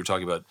actually, we were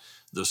talking about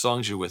the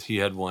songs you're with. He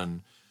had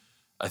one,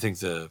 I think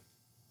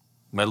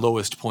my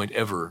lowest point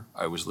ever,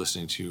 I was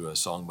listening to a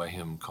song by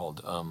him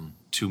called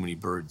Too Many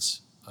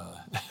Birds.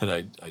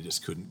 And I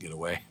just couldn't get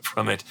away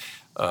from it.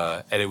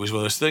 And it was one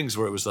of those things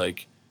where it was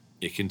like,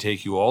 it can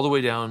take you all the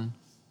way down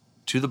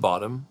to the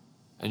bottom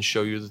and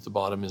show you that the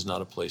bottom is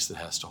not a place that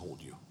has to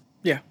hold you.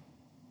 Yeah.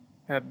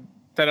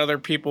 That other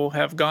people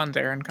have gone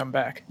there and come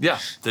back. Yeah,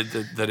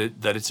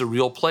 that it's a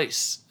real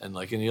place. And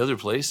like any other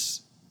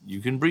place,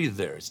 you can breathe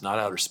there. It's not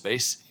outer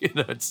space.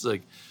 It's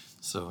like,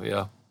 so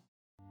yeah.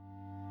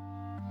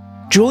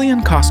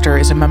 Julian Koster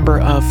is a member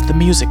of The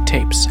Music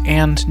Tapes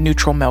and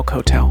Neutral Milk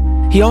Hotel.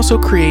 He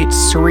also creates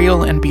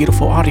surreal and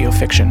beautiful audio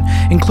fiction,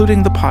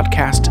 including the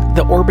podcast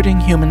The Orbiting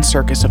Human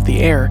Circus of the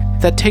Air,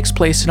 that takes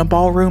place in a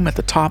ballroom at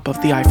the top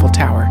of the Eiffel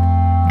Tower.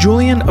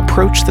 Julian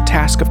approached the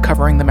task of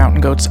covering the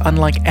Mountain Goats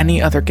unlike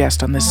any other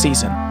guest on this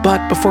season.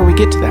 But before we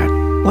get to that,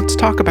 let's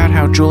talk about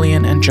how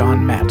Julian and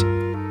John met.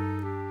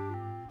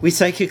 We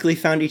psychically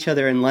found each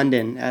other in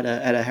London at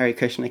a Hare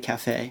Krishna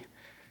cafe.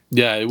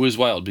 Yeah, it was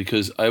wild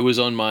because I was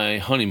on my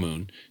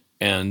honeymoon,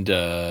 and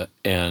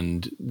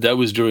that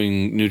was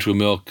during Neutral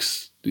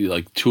Milk's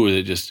tour.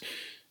 They just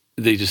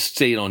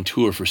stayed on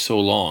tour for so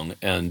long,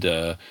 and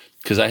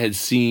because I had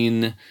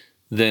seen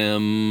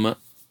them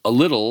a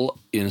little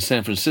in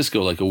San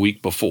Francisco like a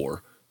week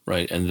before,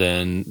 right? And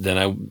then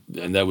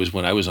that was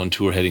when I was on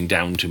tour heading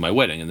down to my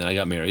wedding, and then I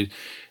got married,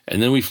 and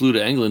then we flew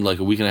to England like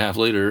a week and a half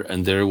later,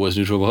 and there was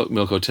Neutral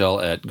Milk Hotel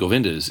at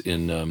Govinda's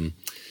in.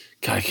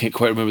 God, I can't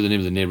quite remember the name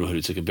of the neighborhood.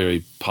 It's like a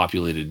very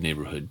populated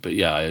neighborhood. But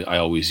yeah, I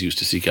always used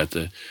to seek out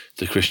the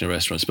Krishna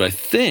restaurants. But I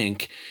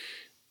think,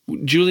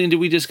 Julian, did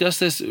we discuss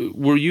this?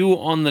 Were you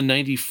on the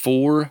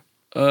 94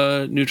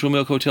 Neutral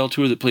Milk Hotel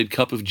tour that played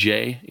Cup of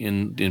J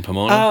in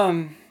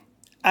Pomona?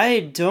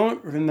 I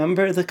don't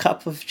remember the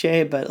Cup of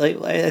J, but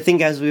like I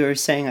think as we were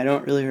saying, I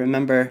don't really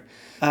remember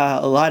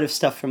a lot of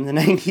stuff from the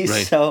 90s.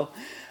 Right. So,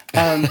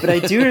 but I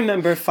do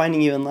remember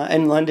finding you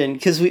in London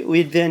because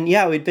we'd been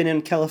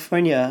in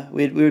California.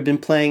 We'd been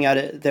playing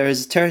there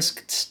was a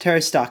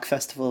Terrastock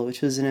Festival,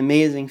 which was an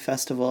amazing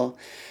festival,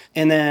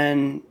 and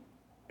then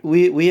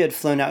we had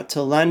flown out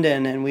to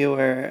London and we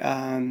were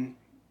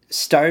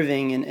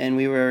starving and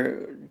we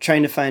were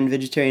trying to find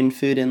vegetarian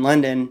food in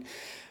London,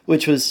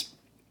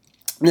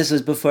 this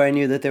was before I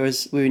knew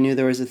that we knew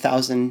there was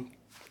 1,000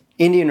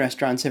 Indian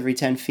restaurants every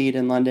 10 feet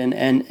in London.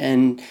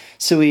 And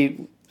so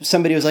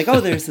somebody was like,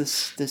 oh, there's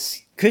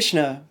this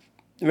Krishna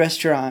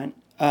restaurant,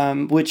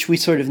 which we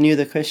sort of knew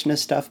the Krishna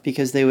stuff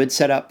because they would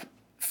set up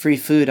free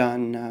food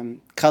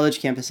on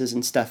college campuses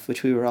and stuff,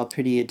 which we were all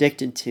pretty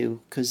addicted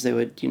to because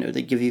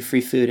they'd give you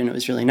free food and it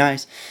was really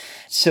nice.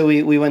 So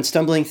we went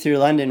stumbling through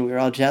London. We were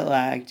all jet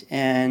lagged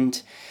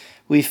and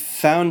we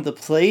found the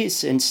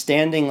place, and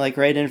standing like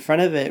right in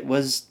front of it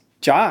was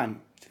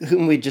John,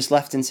 whom we just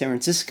left in San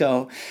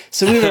Francisco.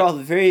 So we were all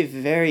very,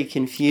 very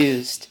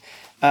confused.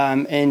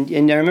 And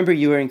I remember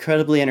you were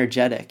incredibly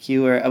energetic.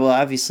 You were, well,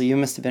 obviously you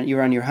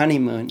were on your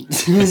honeymoon.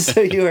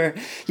 So you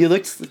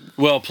looked.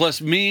 Well,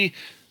 plus me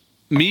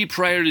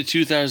prior to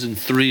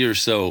 2003 or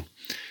so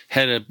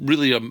had a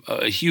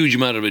huge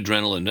amount of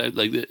adrenaline.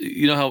 Like,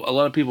 you know how a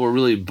lot of people were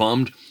really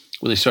bummed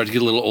when they started to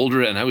get a little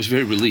older, and I was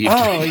very relieved.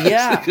 Oh,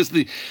 yeah. Because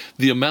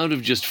the amount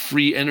of just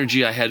free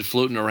energy I had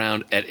floating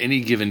around at any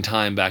given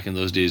time back in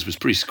those days was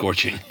pretty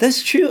scorching.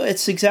 That's true.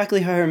 It's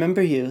exactly how I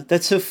remember you.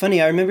 That's so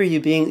funny. I remember you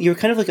were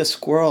kind of like a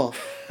squirrel.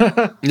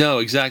 No,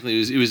 exactly.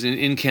 It was an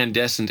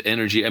incandescent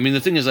energy. I mean, the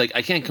thing is, like,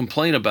 I can't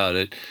complain about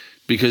it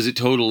because it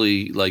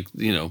totally, like,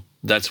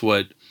 that's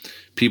what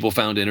people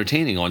found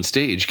entertaining on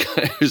stage.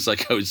 It was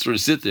like I would sort of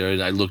sit there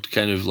and I looked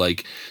kind of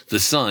like the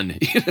sun,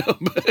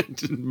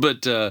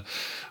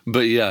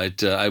 but yeah,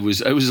 I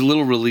was a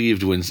little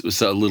relieved when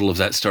a little of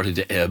that started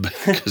to ebb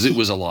because it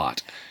was a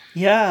lot.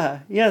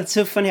 Yeah, it's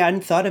so funny. I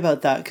hadn't thought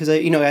about that because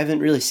I haven't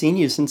really seen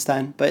you since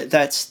then. But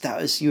that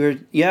was you were,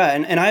 yeah.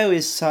 And I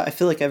always I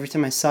feel like every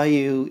time I saw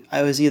you,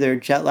 I was either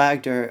jet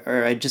lagged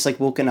or I'd just like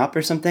woken up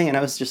or something, and I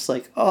was just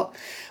like, oh,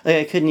 like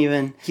I couldn't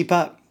even keep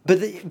up.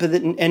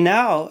 And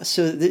now,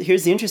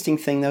 here's the interesting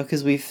thing though,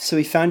 because we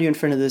found you in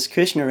front of this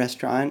Krishna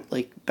restaurant,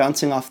 like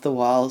bouncing off the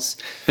walls,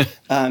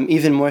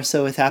 even more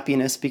so with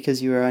happiness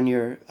because you were on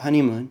your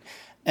honeymoon,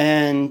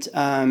 and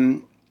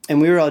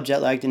we were all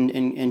jet lagged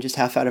and just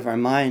half out of our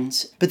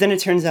minds. But then it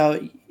turns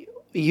out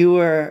you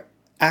were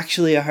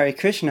actually a Hare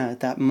Krishna at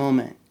that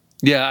moment.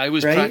 Yeah, I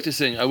was right?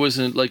 practicing. I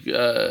wasn't like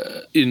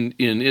in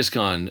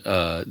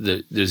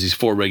ISKCON. There's these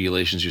 4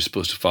 regulations you're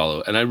supposed to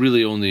follow, and I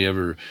really only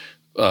ever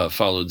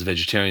followed the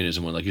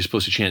vegetarianism one. Like, you're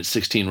supposed to chant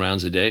 16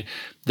 rounds a day.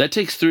 That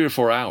takes 3 or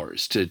 4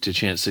 hours to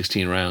chant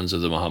 16 rounds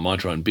of the Maha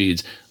Mantra on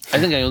beads. I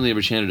think I only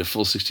ever chanted a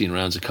full 16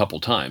 rounds a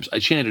couple times. I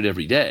chanted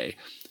every day,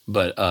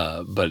 but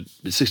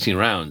 16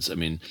 rounds, I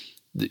mean,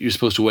 you're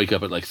supposed to wake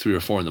up at like 3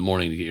 or 4 in the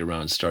morning to get your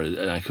rounds started,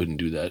 and I couldn't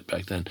do that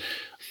back then.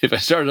 If I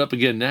started up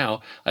again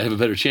now, I have a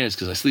better chance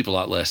because I sleep a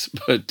lot less.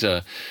 But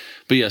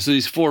yeah, so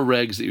these 4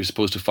 regs that you're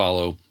supposed to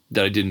follow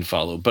that I didn't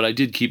follow, but I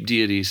did keep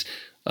deities.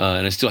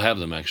 And I still have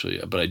them, actually,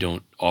 but I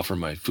don't offer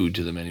my food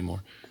to them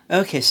anymore.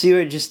 Okay, so you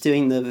were just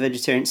doing the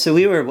vegetarian. So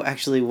we were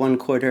actually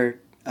 1/4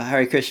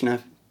 Hare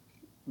Krishna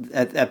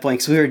at that point,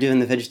 because we were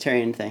doing the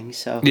vegetarian thing.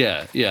 So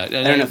yeah. I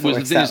don't know if it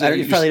works that way.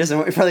 It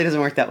probably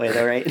doesn't work that way,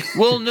 though, right?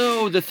 Well,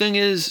 no. The thing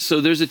is,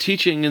 so there's a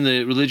teaching in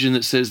the religion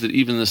that says that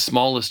even the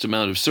smallest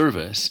amount of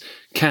service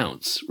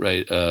counts,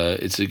 right?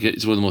 It's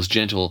one of the most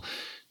gentle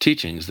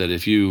teachings that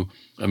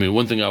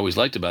one thing I always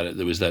liked about it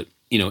was that,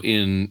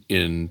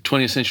 in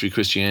 20th century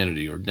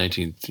Christianity or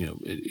 19th,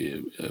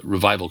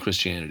 revival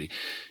Christianity,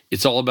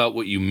 it's all about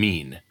what you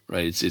mean,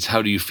 right? It's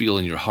how do you feel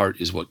in your heart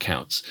is what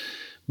counts.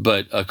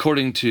 But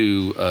according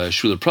to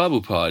Srila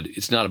Prabhupada,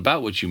 it's not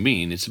about what you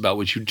mean, it's about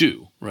what you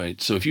do, right?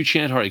 So if you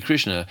chant Hare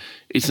Krishna,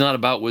 it's not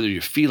about whether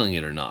you're feeling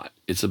it or not.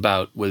 It's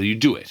about whether you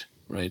do it,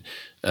 right?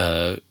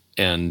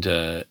 And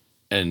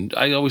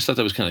I always thought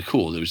that was kind of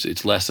cool.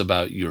 It's less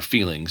about your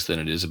feelings than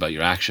it is about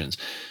your actions.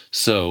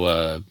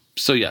 So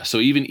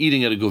even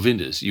eating at a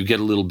Govinda's, you get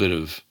a little bit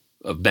of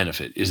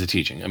benefit, is the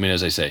teaching. I mean,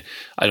 as I say,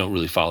 I don't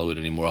really follow it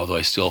anymore, although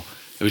I still,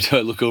 every time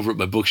I look over at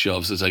my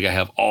bookshelves, it's like I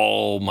have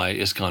all my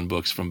ISKCON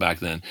books from back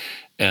then.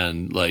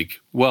 And like,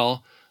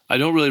 well, I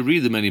don't really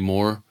read them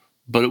anymore,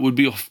 but it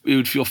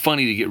would feel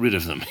funny to get rid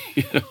of them.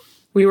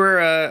 We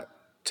were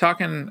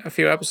talking a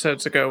few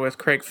episodes ago with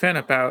Craig Finn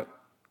about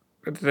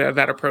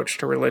that approach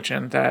to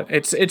religion, that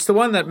it's the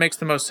one that makes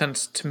the most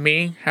sense to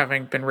me,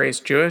 having been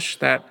raised Jewish,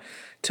 that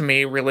to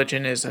me,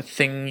 religion is a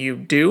thing you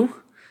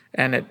do,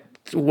 and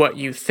what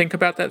you think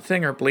about that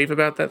thing or believe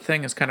about that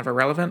thing is kind of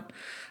irrelevant.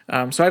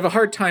 So I have a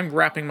hard time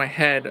wrapping my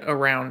head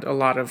around a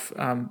lot of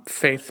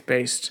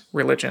faith-based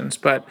religions,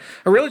 but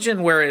a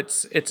religion where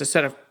it's a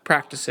set of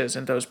practices,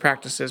 and those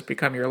practices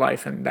become your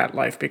life, and that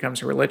life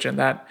becomes a religion,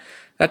 that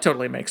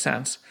totally makes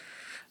sense.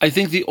 I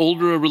think the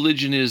older a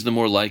religion is, the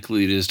more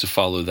likely it is to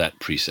follow that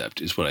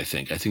precept, is what I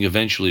think. I think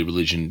eventually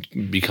religion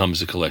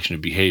becomes a collection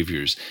of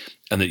behaviors,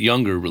 and that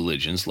younger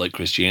religions, like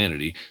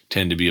Christianity,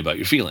 tend to be about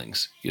your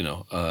feelings,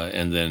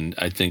 and then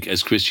I think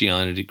as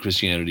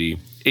Christianity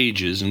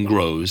ages and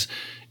grows,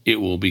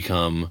 it will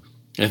become,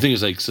 I think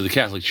it's like, so the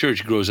Catholic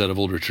Church grows out of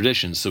older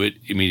traditions, so it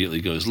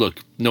immediately goes, look,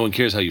 no one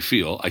cares how you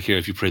feel. I care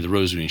if you pray the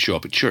rosary and show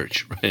up at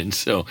church, right? And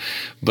so,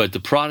 but the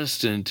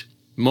Protestant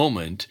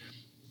moment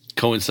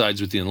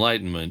coincides with the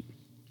Enlightenment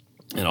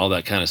and all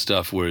that kind of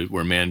stuff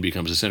where man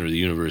becomes the center of the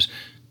universe.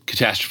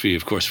 Catastrophe,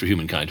 of course, for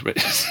humankind, right?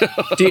 So,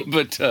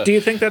 do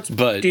you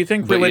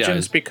think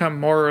religions become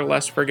more or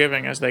less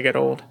forgiving as they get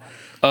old?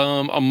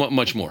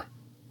 Much more.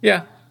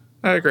 Yeah,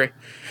 I agree.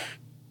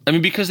 I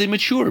mean, because they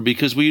mature,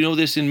 because we know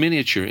this in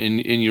miniature in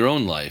your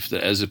own life,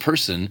 that as a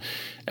person,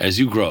 as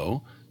you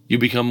grow, you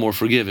become more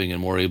forgiving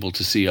and more able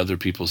to see other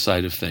people's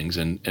side of things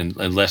and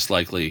less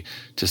likely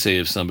to say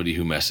of somebody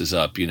who messes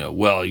up,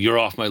 well, you're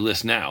off my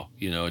list now.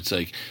 It's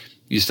like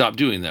you stop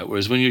doing that.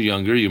 Whereas when you're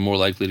younger, you're more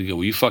likely to go,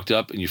 well, you fucked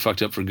up and you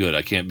fucked up for good.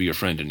 I can't be your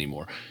friend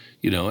anymore.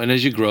 And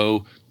as you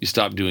grow, you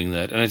stop doing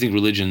that. And I think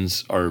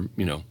religions are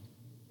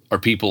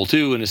people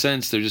too, in a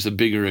sense. They're just a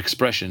bigger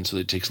expression, so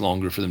that it takes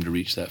longer for them to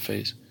reach that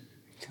phase.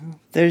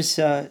 There's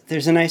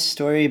a nice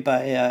story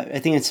by, I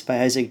think it's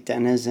by Isaac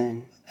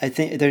Denizen. I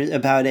think there's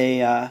about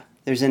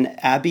there's an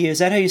abbey. Is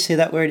that how you say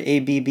that word?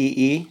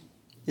 ABBE?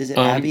 Is it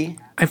abbey?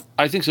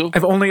 I think so.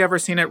 I've only ever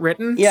seen it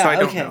written, yeah, so I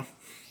don't know.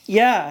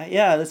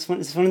 Yeah. It's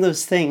one of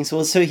those things.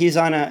 Well, so he's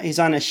on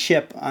a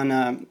ship on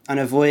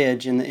a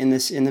voyage in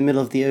the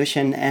middle of the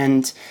ocean,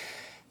 and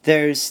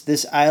there's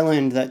this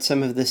island that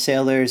some of the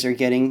sailors are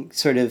getting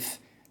sort of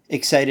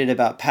excited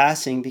about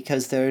passing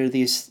because there's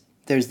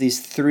these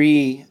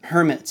 3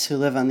 hermits who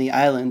live on the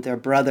island. They're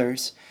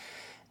brothers,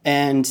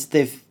 and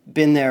they've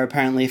been there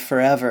apparently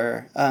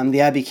forever. The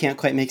abbey can't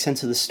quite make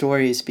sense of the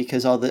stories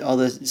because all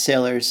the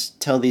sailors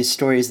tell these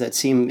stories that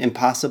seem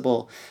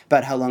impossible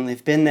about how long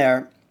they've been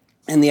there,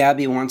 and the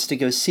abbey wants to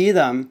go see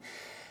them.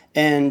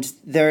 And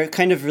they're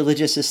kind of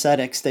religious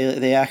ascetics.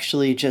 They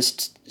actually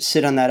just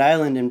sit on that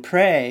island and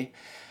pray,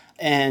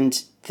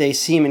 and they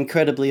seem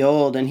incredibly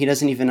old, and he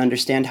doesn't even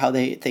understand how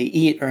they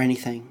eat or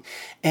anything.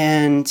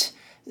 And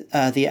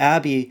the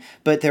abbey,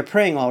 but they're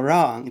praying all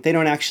wrong. They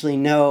don't actually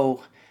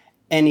know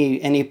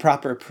any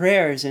proper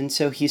prayers, and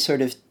so he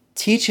sort of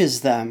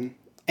teaches them,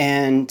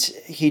 and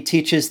he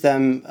teaches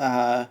them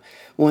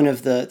one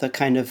of the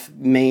kind of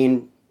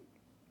main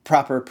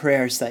proper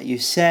prayers that you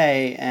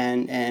say,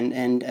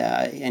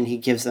 and he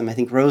gives them, I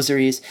think,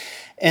 rosaries,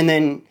 and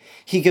then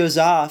he goes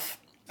off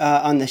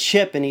on the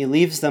ship and he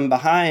leaves them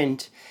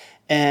behind,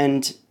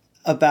 and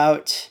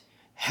about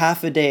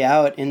half a day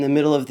out in the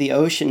middle of the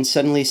ocean,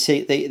 suddenly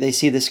they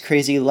see this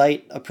crazy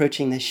light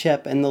approaching the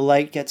ship, and the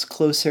light gets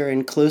closer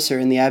and closer,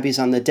 and the abbey's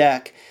on the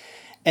deck,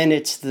 and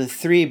it's the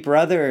 3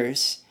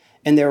 brothers,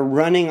 and they're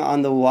running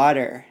on the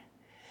water,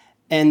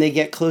 and they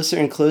get closer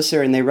and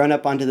closer, and they run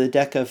up onto the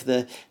deck of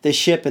the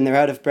ship, and they're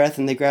out of breath,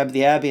 and they grab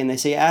the Abby, and they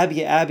say,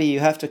 Abby,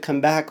 you have to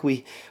come back.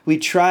 We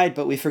tried,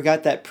 but we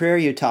forgot that prayer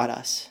you taught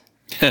us.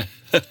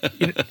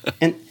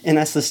 and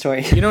that's the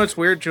story. What's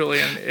weird,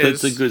 Julian,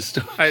 is... That's a good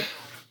story.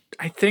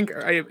 I think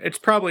it's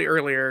probably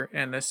earlier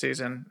in this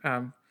season,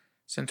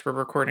 since we're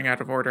recording out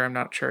of order. I'm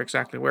not sure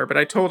exactly where, but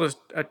I told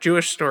a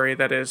Jewish story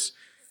that is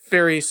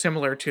very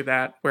similar to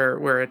that,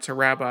 where it's a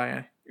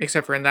rabbi,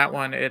 except for in that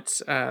one, it's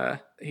the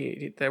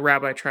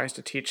rabbi tries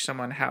to teach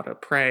someone how to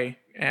pray,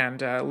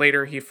 and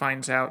later he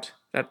finds out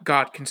that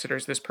God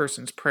considers this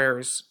person's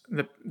prayers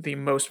the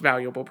most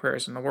valuable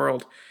prayers in the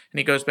world, and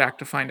he goes back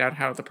to find out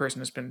how the person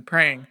has been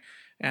praying.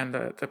 And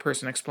the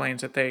person explains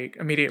that they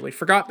immediately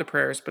forgot the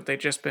prayers, but they'd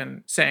just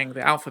been saying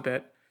the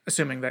alphabet,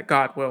 assuming that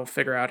God will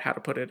figure out how to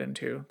put it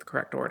into the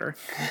correct order.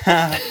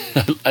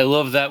 I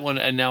love that one.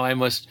 And now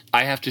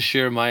I have to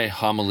share my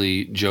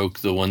homily joke,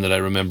 the one that I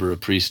remember a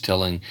priest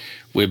telling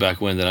way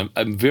back when, that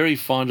I'm very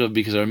fond of,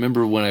 because I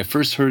remember when I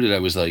first heard it, I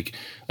was like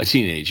a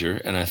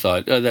teenager, and I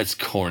thought, oh, that's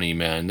corny,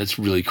 man. That's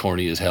really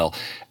corny as hell.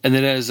 And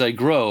then as I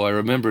grow, I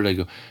remembered, I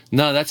go,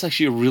 no, that's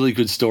actually a really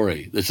good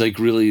story. That's like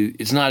really,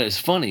 it's not as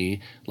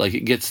funny, like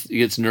it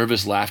gets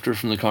nervous laughter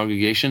from the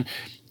congregation.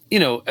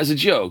 As a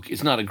joke,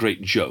 it's not a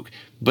great joke,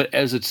 but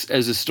as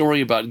a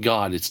story about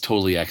God, it's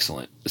totally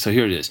excellent. So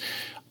here it is.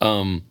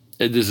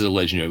 This is a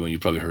legendary one.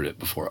 You've probably heard it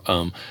before.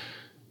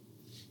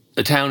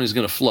 A town is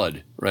going to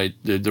flood, right?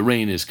 The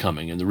rain is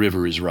coming and the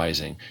river is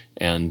rising,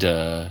 and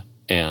the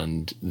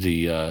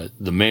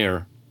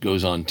mayor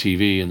goes on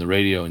TV and the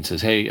radio and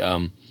says, "Hey,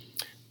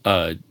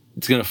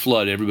 it's going to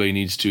flood. Everybody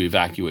needs to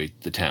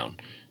evacuate the town."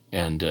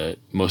 And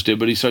most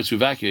everybody starts to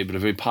evacuate, but a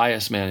very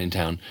pious man in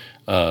town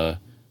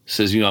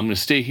says, "I'm going to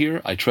stay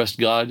here. I trust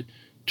God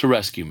to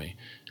rescue me."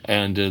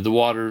 And the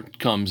water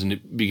comes and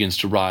it begins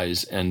to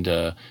rise, and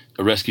a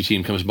rescue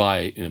team comes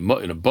by in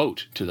a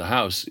boat to the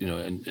house,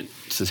 and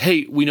says,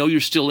 "Hey, we know you're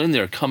still in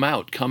there. Come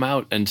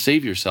out and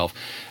save yourself."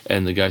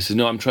 And the guy says,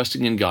 "No, I'm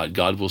trusting in God.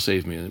 God will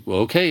save me." Well,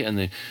 okay. And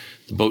the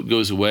boat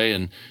goes away,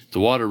 and the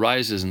water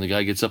rises, and the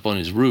guy gets up on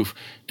his roof,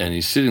 and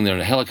he's sitting there,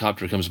 and a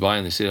helicopter comes by,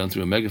 and they say down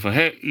through a megaphone,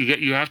 "Hey,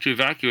 you have to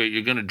evacuate.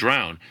 You're going to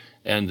drown."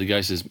 And the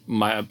guy says,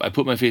 "I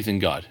put my faith in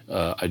God.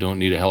 I don't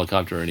need a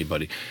helicopter or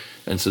anybody."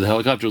 And so the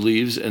helicopter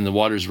leaves, and the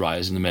waters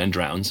rise, and the man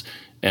drowns.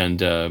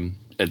 And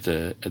at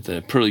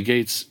the pearly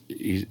gates,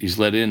 he's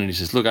let in, and he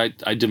says, "Look,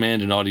 I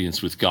demand an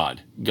audience with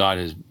God. God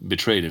has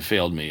betrayed and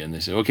failed me." And they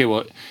say, "Okay,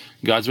 well,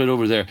 God's right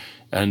over there."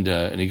 And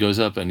he goes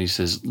up, and he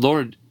says,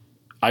 "Lord,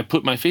 I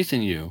put my faith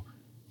in you,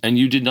 and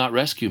you did not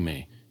rescue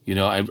me.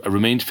 I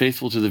remained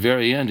faithful to the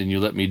very end, and you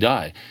let me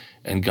die."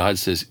 And God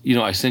says,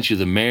 "I sent you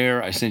the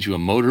mayor, I sent you a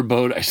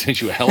motorboat, I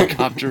sent you a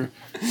helicopter."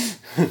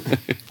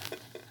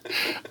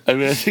 I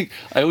mean,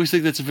 I always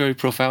think that's a very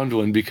profound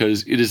one,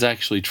 because it is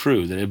actually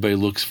true that everybody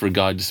looks for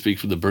God to speak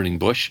from the burning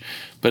bush,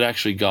 but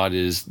actually God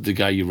is the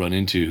guy you run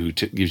into who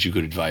gives you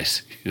good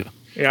advice.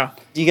 Yeah.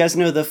 Do you guys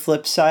know the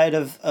flip side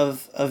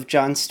of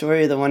John's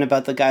story, the one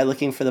about the guy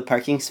looking for the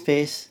parking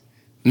space?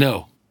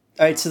 No.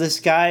 All right, so this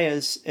guy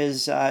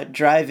is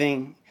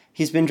driving.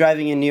 He's been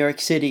driving in New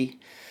York City,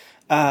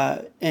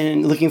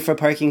 and looking for a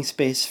parking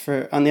space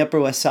on the Upper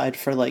West Side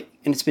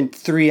and it's been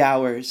 3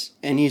 hours,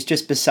 and he's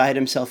just beside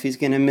himself. He's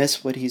gonna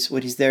miss what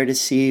he's there to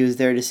see. He was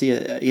there to see.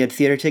 He had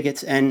theater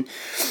tickets, and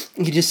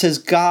he just says,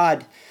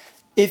 "God,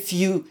 if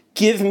you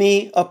give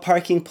me a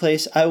parking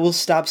place, I will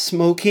stop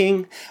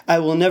smoking. I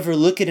will never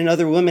look at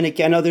another woman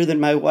again other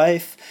than my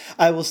wife.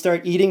 I will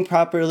start eating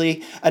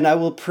properly, and I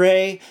will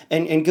pray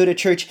and go to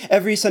church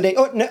every Sunday."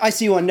 Oh, no, I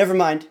see one. Never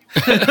mind.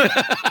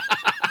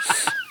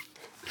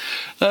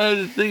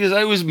 The thing is,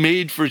 I was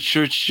made for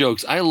church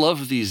jokes. I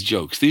love these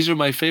jokes. These are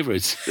my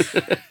favorites.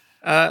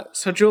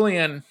 So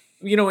Julian,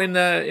 in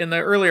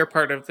the earlier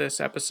part of this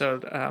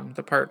episode,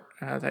 the part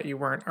that you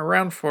weren't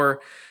around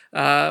for,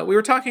 we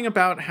were talking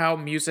about how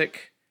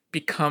music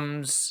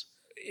becomes,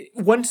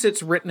 once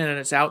it's written and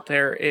it's out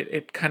there,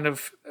 it kind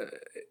of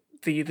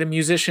the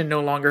musician no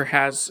longer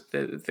has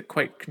the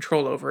quite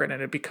control over it,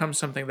 and it becomes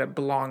something that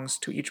belongs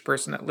to each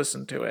person that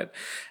listened to it.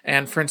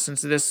 And for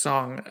instance, this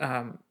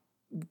song,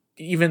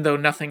 even though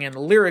nothing in the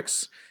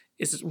lyrics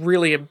is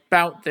really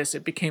about this,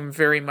 it became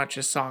very much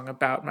a song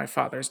about my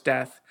father's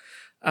death.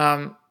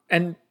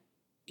 And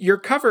your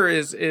cover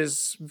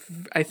is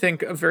I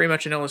think very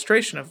much an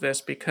illustration of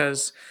this,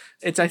 because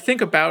it's, I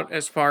think, about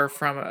as far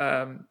from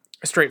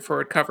a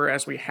straightforward cover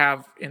as we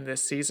have in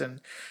this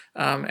season.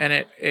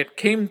 And it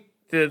came,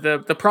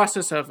 the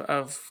process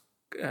of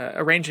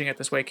arranging it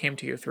this way came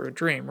to you through a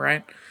dream,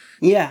 right?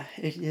 Yeah,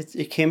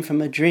 it came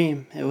from a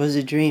dream. It was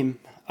a dream.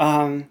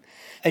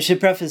 I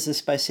should preface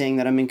this by saying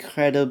that I'm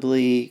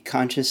incredibly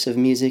conscious of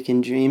music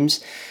in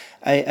dreams.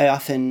 I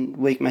often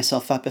wake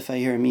myself up if I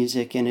hear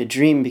music in a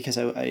dream, because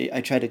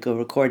I try to go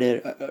record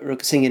it, or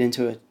sing it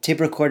into a tape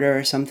recorder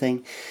or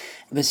something.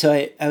 But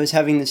so I was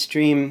having this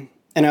dream,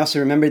 and I also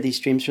remember these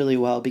dreams really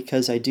well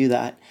because I do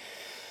that.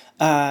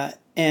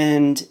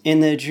 And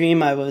in the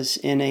dream, I was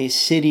in a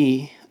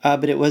city,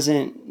 but it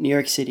wasn't New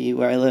York City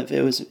where I live.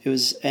 It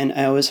was, and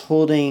I was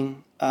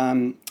holding,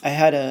 I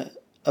had a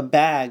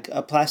bag,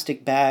 a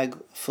plastic bag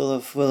full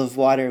of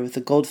water with a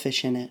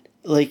goldfish in it,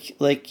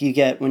 like you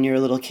get when you're a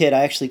little kid.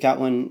 I actually got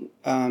one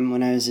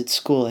when I was at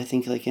school. I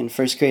think like in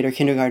first grade or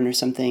kindergarten or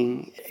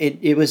something.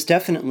 It was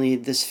definitely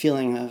this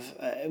feeling of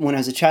when I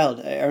was a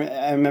child.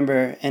 I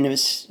remember, and it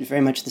was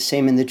very much the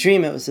same in the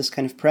dream. It was this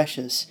kind of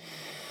precious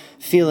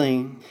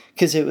feeling,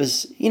 because it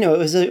was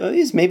it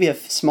was maybe a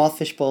small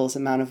fishbowl's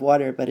amount of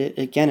water, but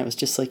it was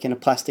just like in a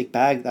plastic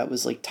bag that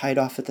was like tied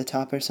off at the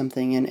top or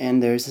something,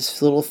 and there's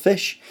this little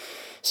fish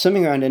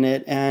swimming around in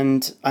it,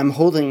 and I'm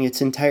holding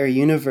its entire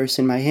universe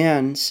in my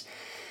hands.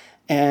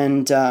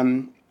 And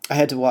I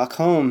had to walk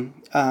home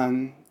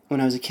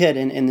when I was a kid,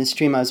 and in this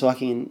dream I was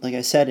walking, like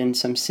I said, in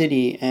some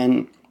city,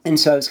 and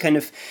so I was kind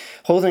of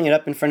holding it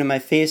up in front of my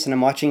face, and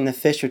I'm watching the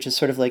fish, which is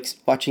sort of like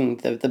watching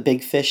the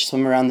big fish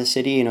swim around the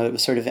city.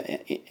 It's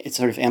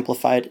sort of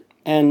amplified,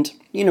 and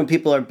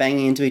people are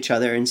banging into each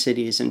other in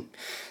cities, and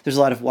there's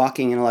a lot of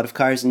walking and a lot of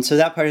cars, and so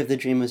that part of the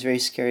dream was very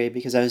scary,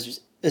 because I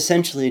was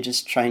essentially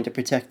just trying to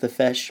protect the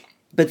fish.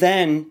 But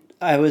then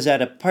I was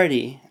at a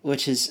party,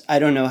 which is, I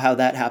don't know how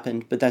that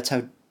happened, but that's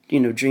how,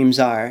 dreams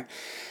are.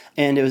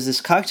 And it was this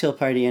cocktail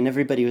party, and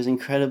everybody was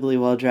incredibly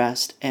well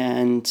dressed,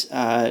 and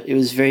it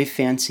was very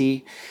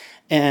fancy.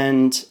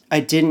 And I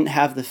didn't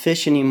have the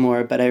fish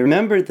anymore, but I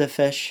remembered the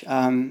fish.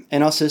 And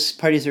also,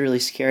 parties are really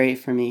scary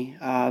for me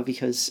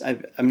because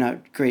I'm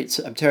not great.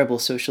 I'm terrible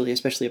socially,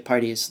 especially at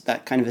parties,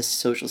 that kind of a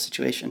social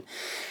situation.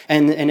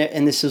 And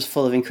this was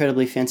full of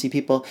incredibly fancy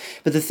people.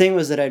 But the thing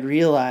was that I'd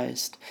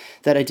realized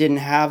that I didn't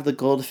have the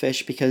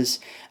goldfish because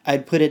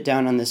I'd put it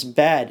down on this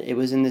bed. It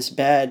was in this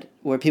bed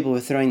where people were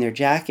throwing their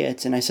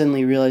jackets, and I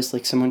suddenly realized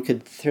like someone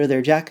could throw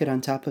their jacket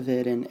on top of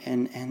it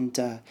and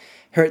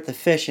hurt the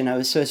fish, and I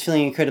was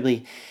feeling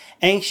incredibly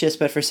anxious,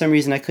 but for some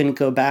reason I couldn't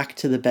go back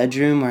to the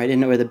bedroom, or I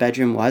didn't know where the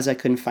bedroom was. I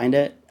couldn't find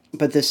it.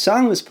 But this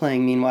song was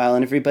playing meanwhile,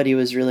 and everybody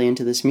was really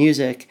into this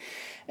music.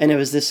 And it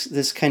was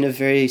this kind of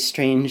very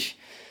strange,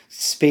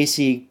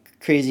 spacey,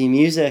 crazy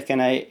music.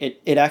 And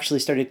it actually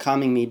started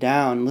calming me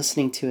down,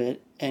 listening to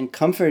it and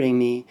comforting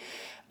me.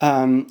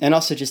 And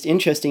also just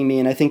interesting me.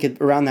 And I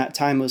think around that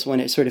time was when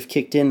it sort of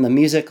kicked in, the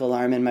music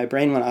alarm, and my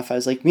brain went off. I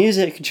was like,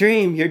 music,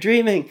 dream, you're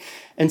dreaming.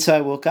 And so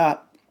I woke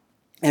up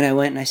and I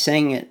went and I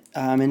sang it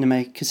into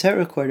my cassette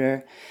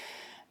recorder.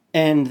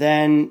 And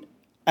then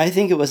I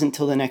think it wasn't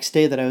until the next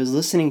day that I was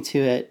listening to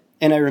it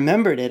and I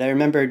remembered it. I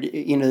remembered,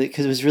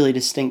 because it was really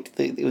distinct.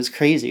 It was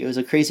crazy. It was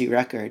a crazy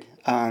record,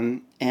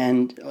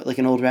 and like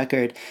an old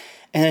record.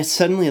 And I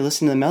suddenly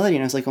listened to the melody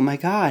and I was like, oh my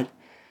God,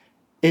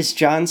 it's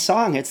John's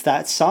song. It's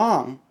that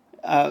song.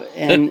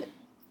 And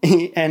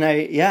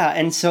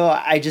so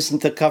I just,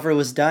 the cover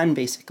was done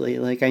basically.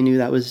 Like I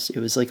knew it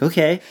was like,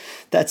 okay,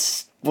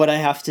 that's what I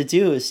have to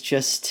do is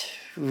just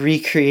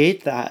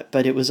recreate that,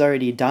 but it was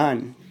already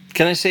done.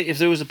 Can I say, if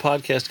there was a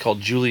podcast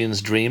called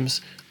Julian's Dreams,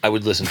 I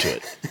would listen to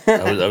it.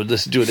 I would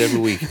listen to it every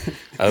week.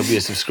 I would be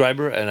a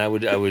subscriber, and I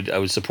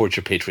would support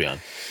your Patreon.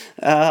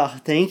 Oh,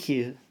 thank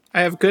you.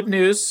 I have good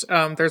news.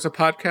 There's a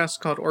podcast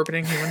called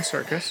Orbiting Human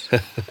Circus.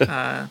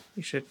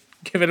 You should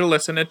give it a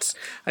listen. It's,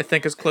 I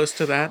think, as close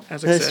to that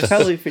as exists. That's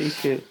probably pretty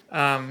true.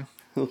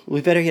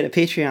 We better get a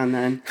Patreon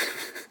then.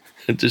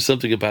 There's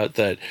something about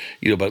that,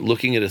 about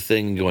looking at a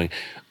thing and going,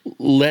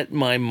 let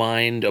my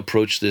mind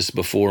approach this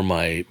before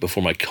my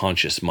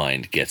conscious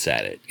mind gets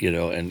at it,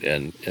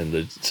 and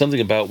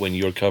something about when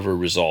your cover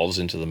resolves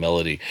into the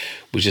melody,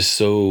 which is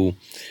so,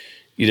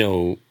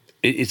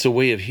 it's a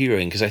way of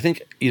hearing. Because I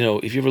think,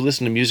 if you ever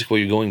listen to music while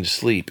you're going to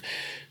sleep,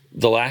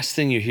 the last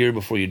thing you hear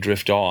before you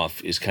drift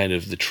off is kind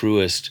of the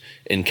truest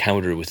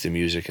encounter with the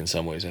music in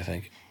some ways, I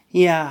think.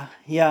 Yeah.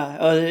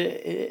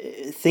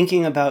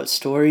 Thinking about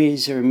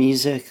stories or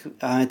music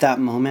at that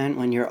moment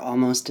when you're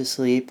almost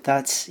asleep,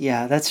 that's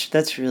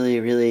really,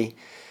 really,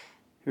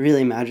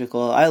 really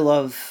magical.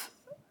 Have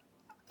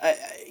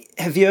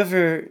you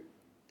ever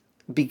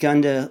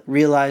begun to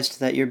realize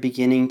that you're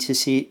beginning to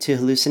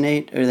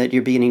hallucinate, or that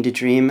you're beginning to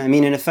dream? I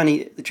mean,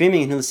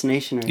 dreaming and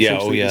hallucination are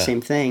essentially the same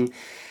thing.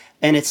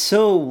 And it's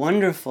so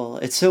wonderful.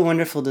 It's so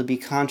wonderful to be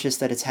conscious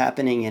that it's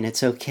happening and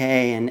it's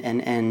okay,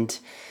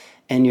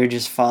 and you're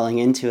just falling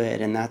into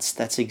it, and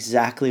that's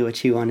exactly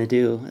what you want to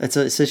do.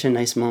 It's such a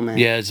nice moment.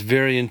 Yeah, it's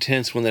very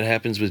intense when that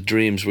happens with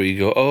dreams, where you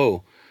go,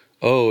 oh,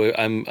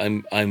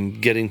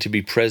 I'm getting to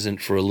be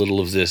present for a little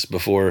of this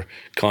before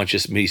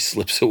conscious me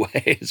slips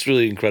away. It's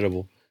really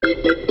incredible.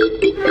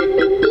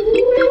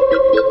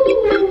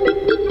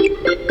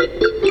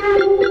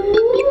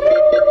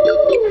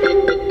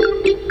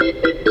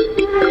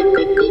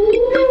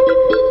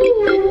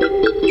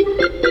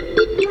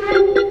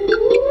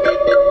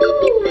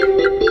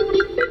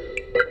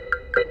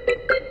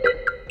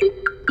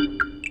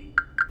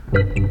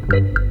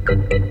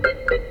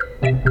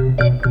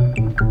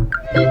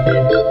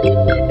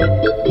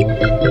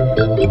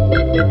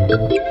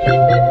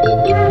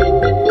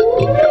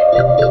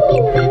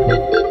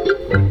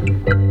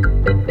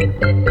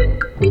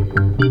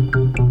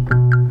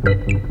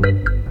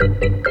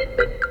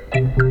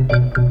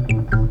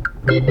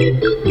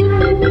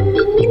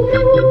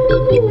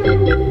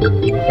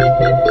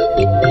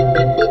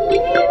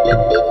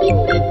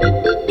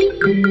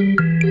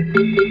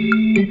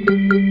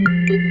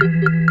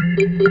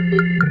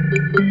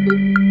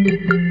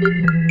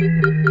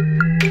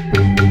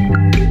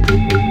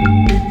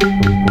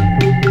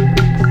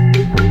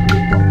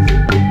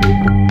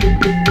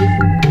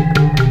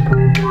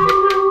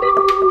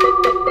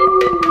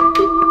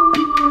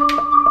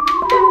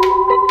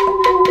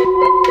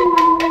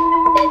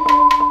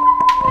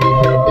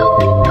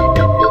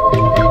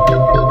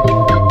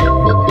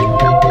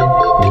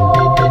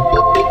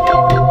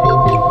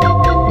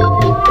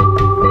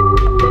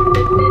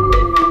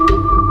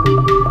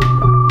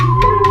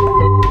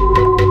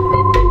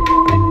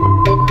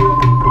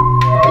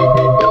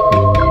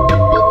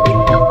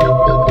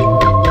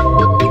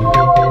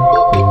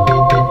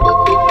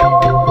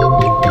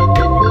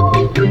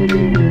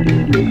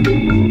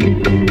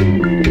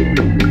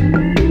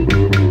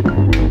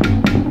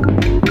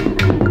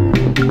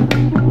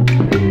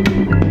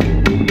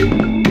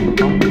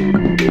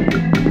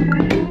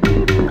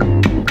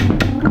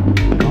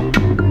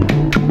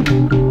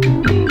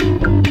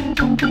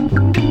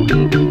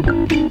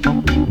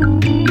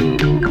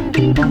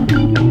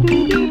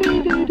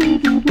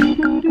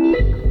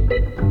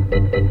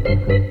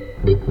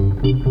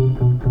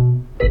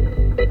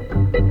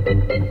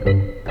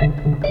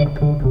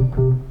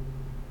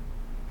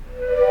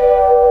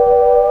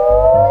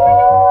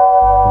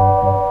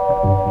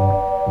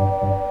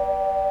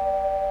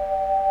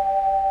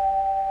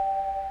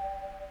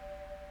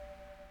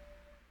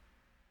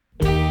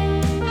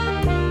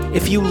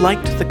 If you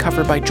liked the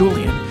cover by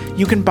Julian,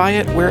 you can buy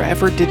it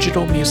wherever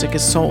digital music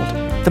is sold.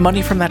 The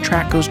money from that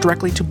track goes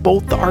directly to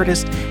both the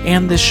artist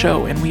and this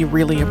show, and we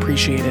really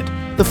appreciate it.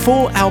 The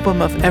full album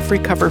of every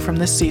cover from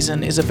this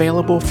season is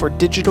available for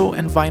digital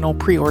and vinyl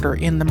pre-order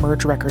in the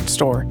Merge Records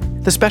store.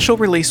 The special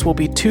release will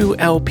be 2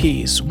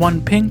 LPs, one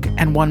pink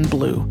and one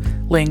blue.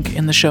 Link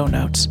in the show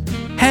notes.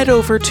 Head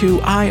over to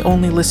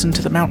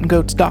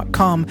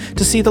IOnlyListenToTheMountainGoats.com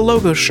to see the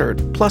logo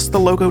shirt, plus the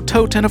logo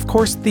tote, and of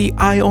course the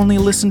I Only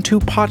Listen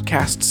To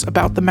podcasts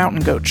about the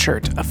Mountain Goat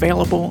shirt,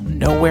 available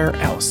nowhere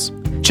else.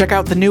 Check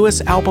out the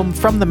newest album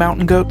from the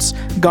Mountain Goats,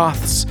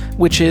 Goths,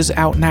 which is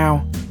out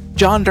now.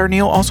 John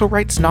Darnielle also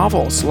writes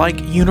novels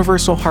like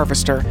Universal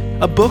Harvester,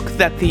 a book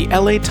that the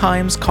LA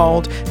Times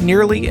called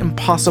nearly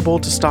impossible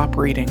to stop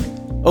reading.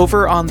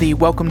 Over on the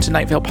Welcome to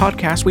Night Vale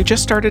podcast, we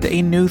just started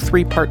a new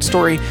 3-part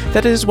story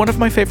that is one of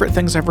my favorite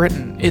things I've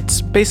written.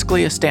 It's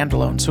basically a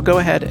standalone, so go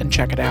ahead and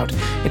check it out.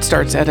 It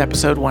starts at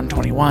episode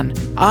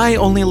 121. I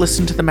Only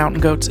Listen to the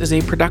Mountain Goats is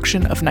a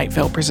production of Night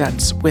Vale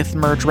Presents with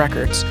Merge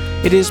Records.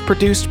 It is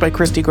produced by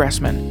Christy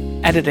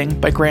Gressman, editing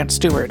by Grant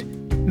Stewart,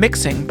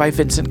 mixing by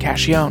Vincent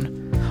Cascione.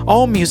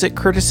 All music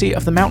courtesy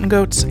of the Mountain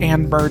Goats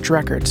and Merge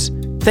Records.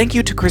 Thank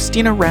you to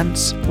Christina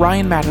Rentz,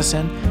 Ryan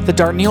Madison, the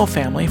Darnielle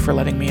family for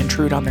letting me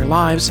intrude on their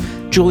lives,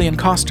 Julian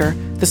Koster,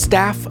 the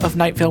staff of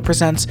Night Vale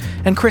Presents,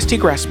 and Christy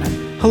Gressman.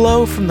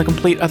 Hello from the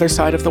complete other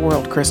side of the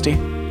world, Christy.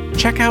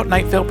 Check out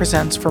Night Vale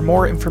Presents for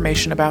more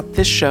information about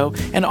this show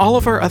and all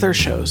of our other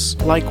shows,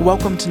 like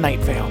Welcome to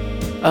Night Vale,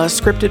 a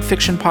scripted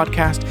fiction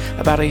podcast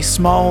about a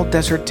small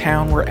desert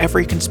town where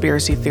every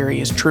conspiracy theory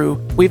is true.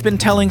 We've been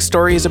telling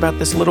stories about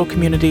this little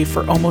community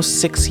for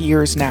almost 6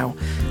 years now.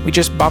 We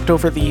just bopped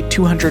over the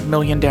 200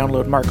 million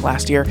download mark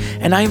last year,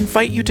 and I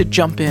invite you to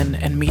jump in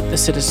and meet the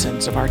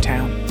citizens of our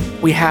town.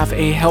 We have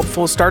a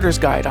helpful starter's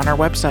guide on our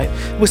website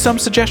with some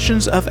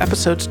suggestions of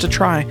episodes to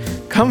try.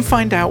 Come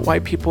find out why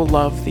people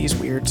love these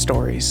weird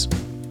stories.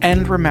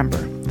 And remember,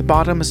 the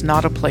bottom is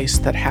not a place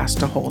that has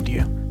to hold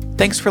you.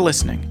 Thanks for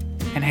listening,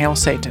 and hail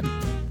Satan.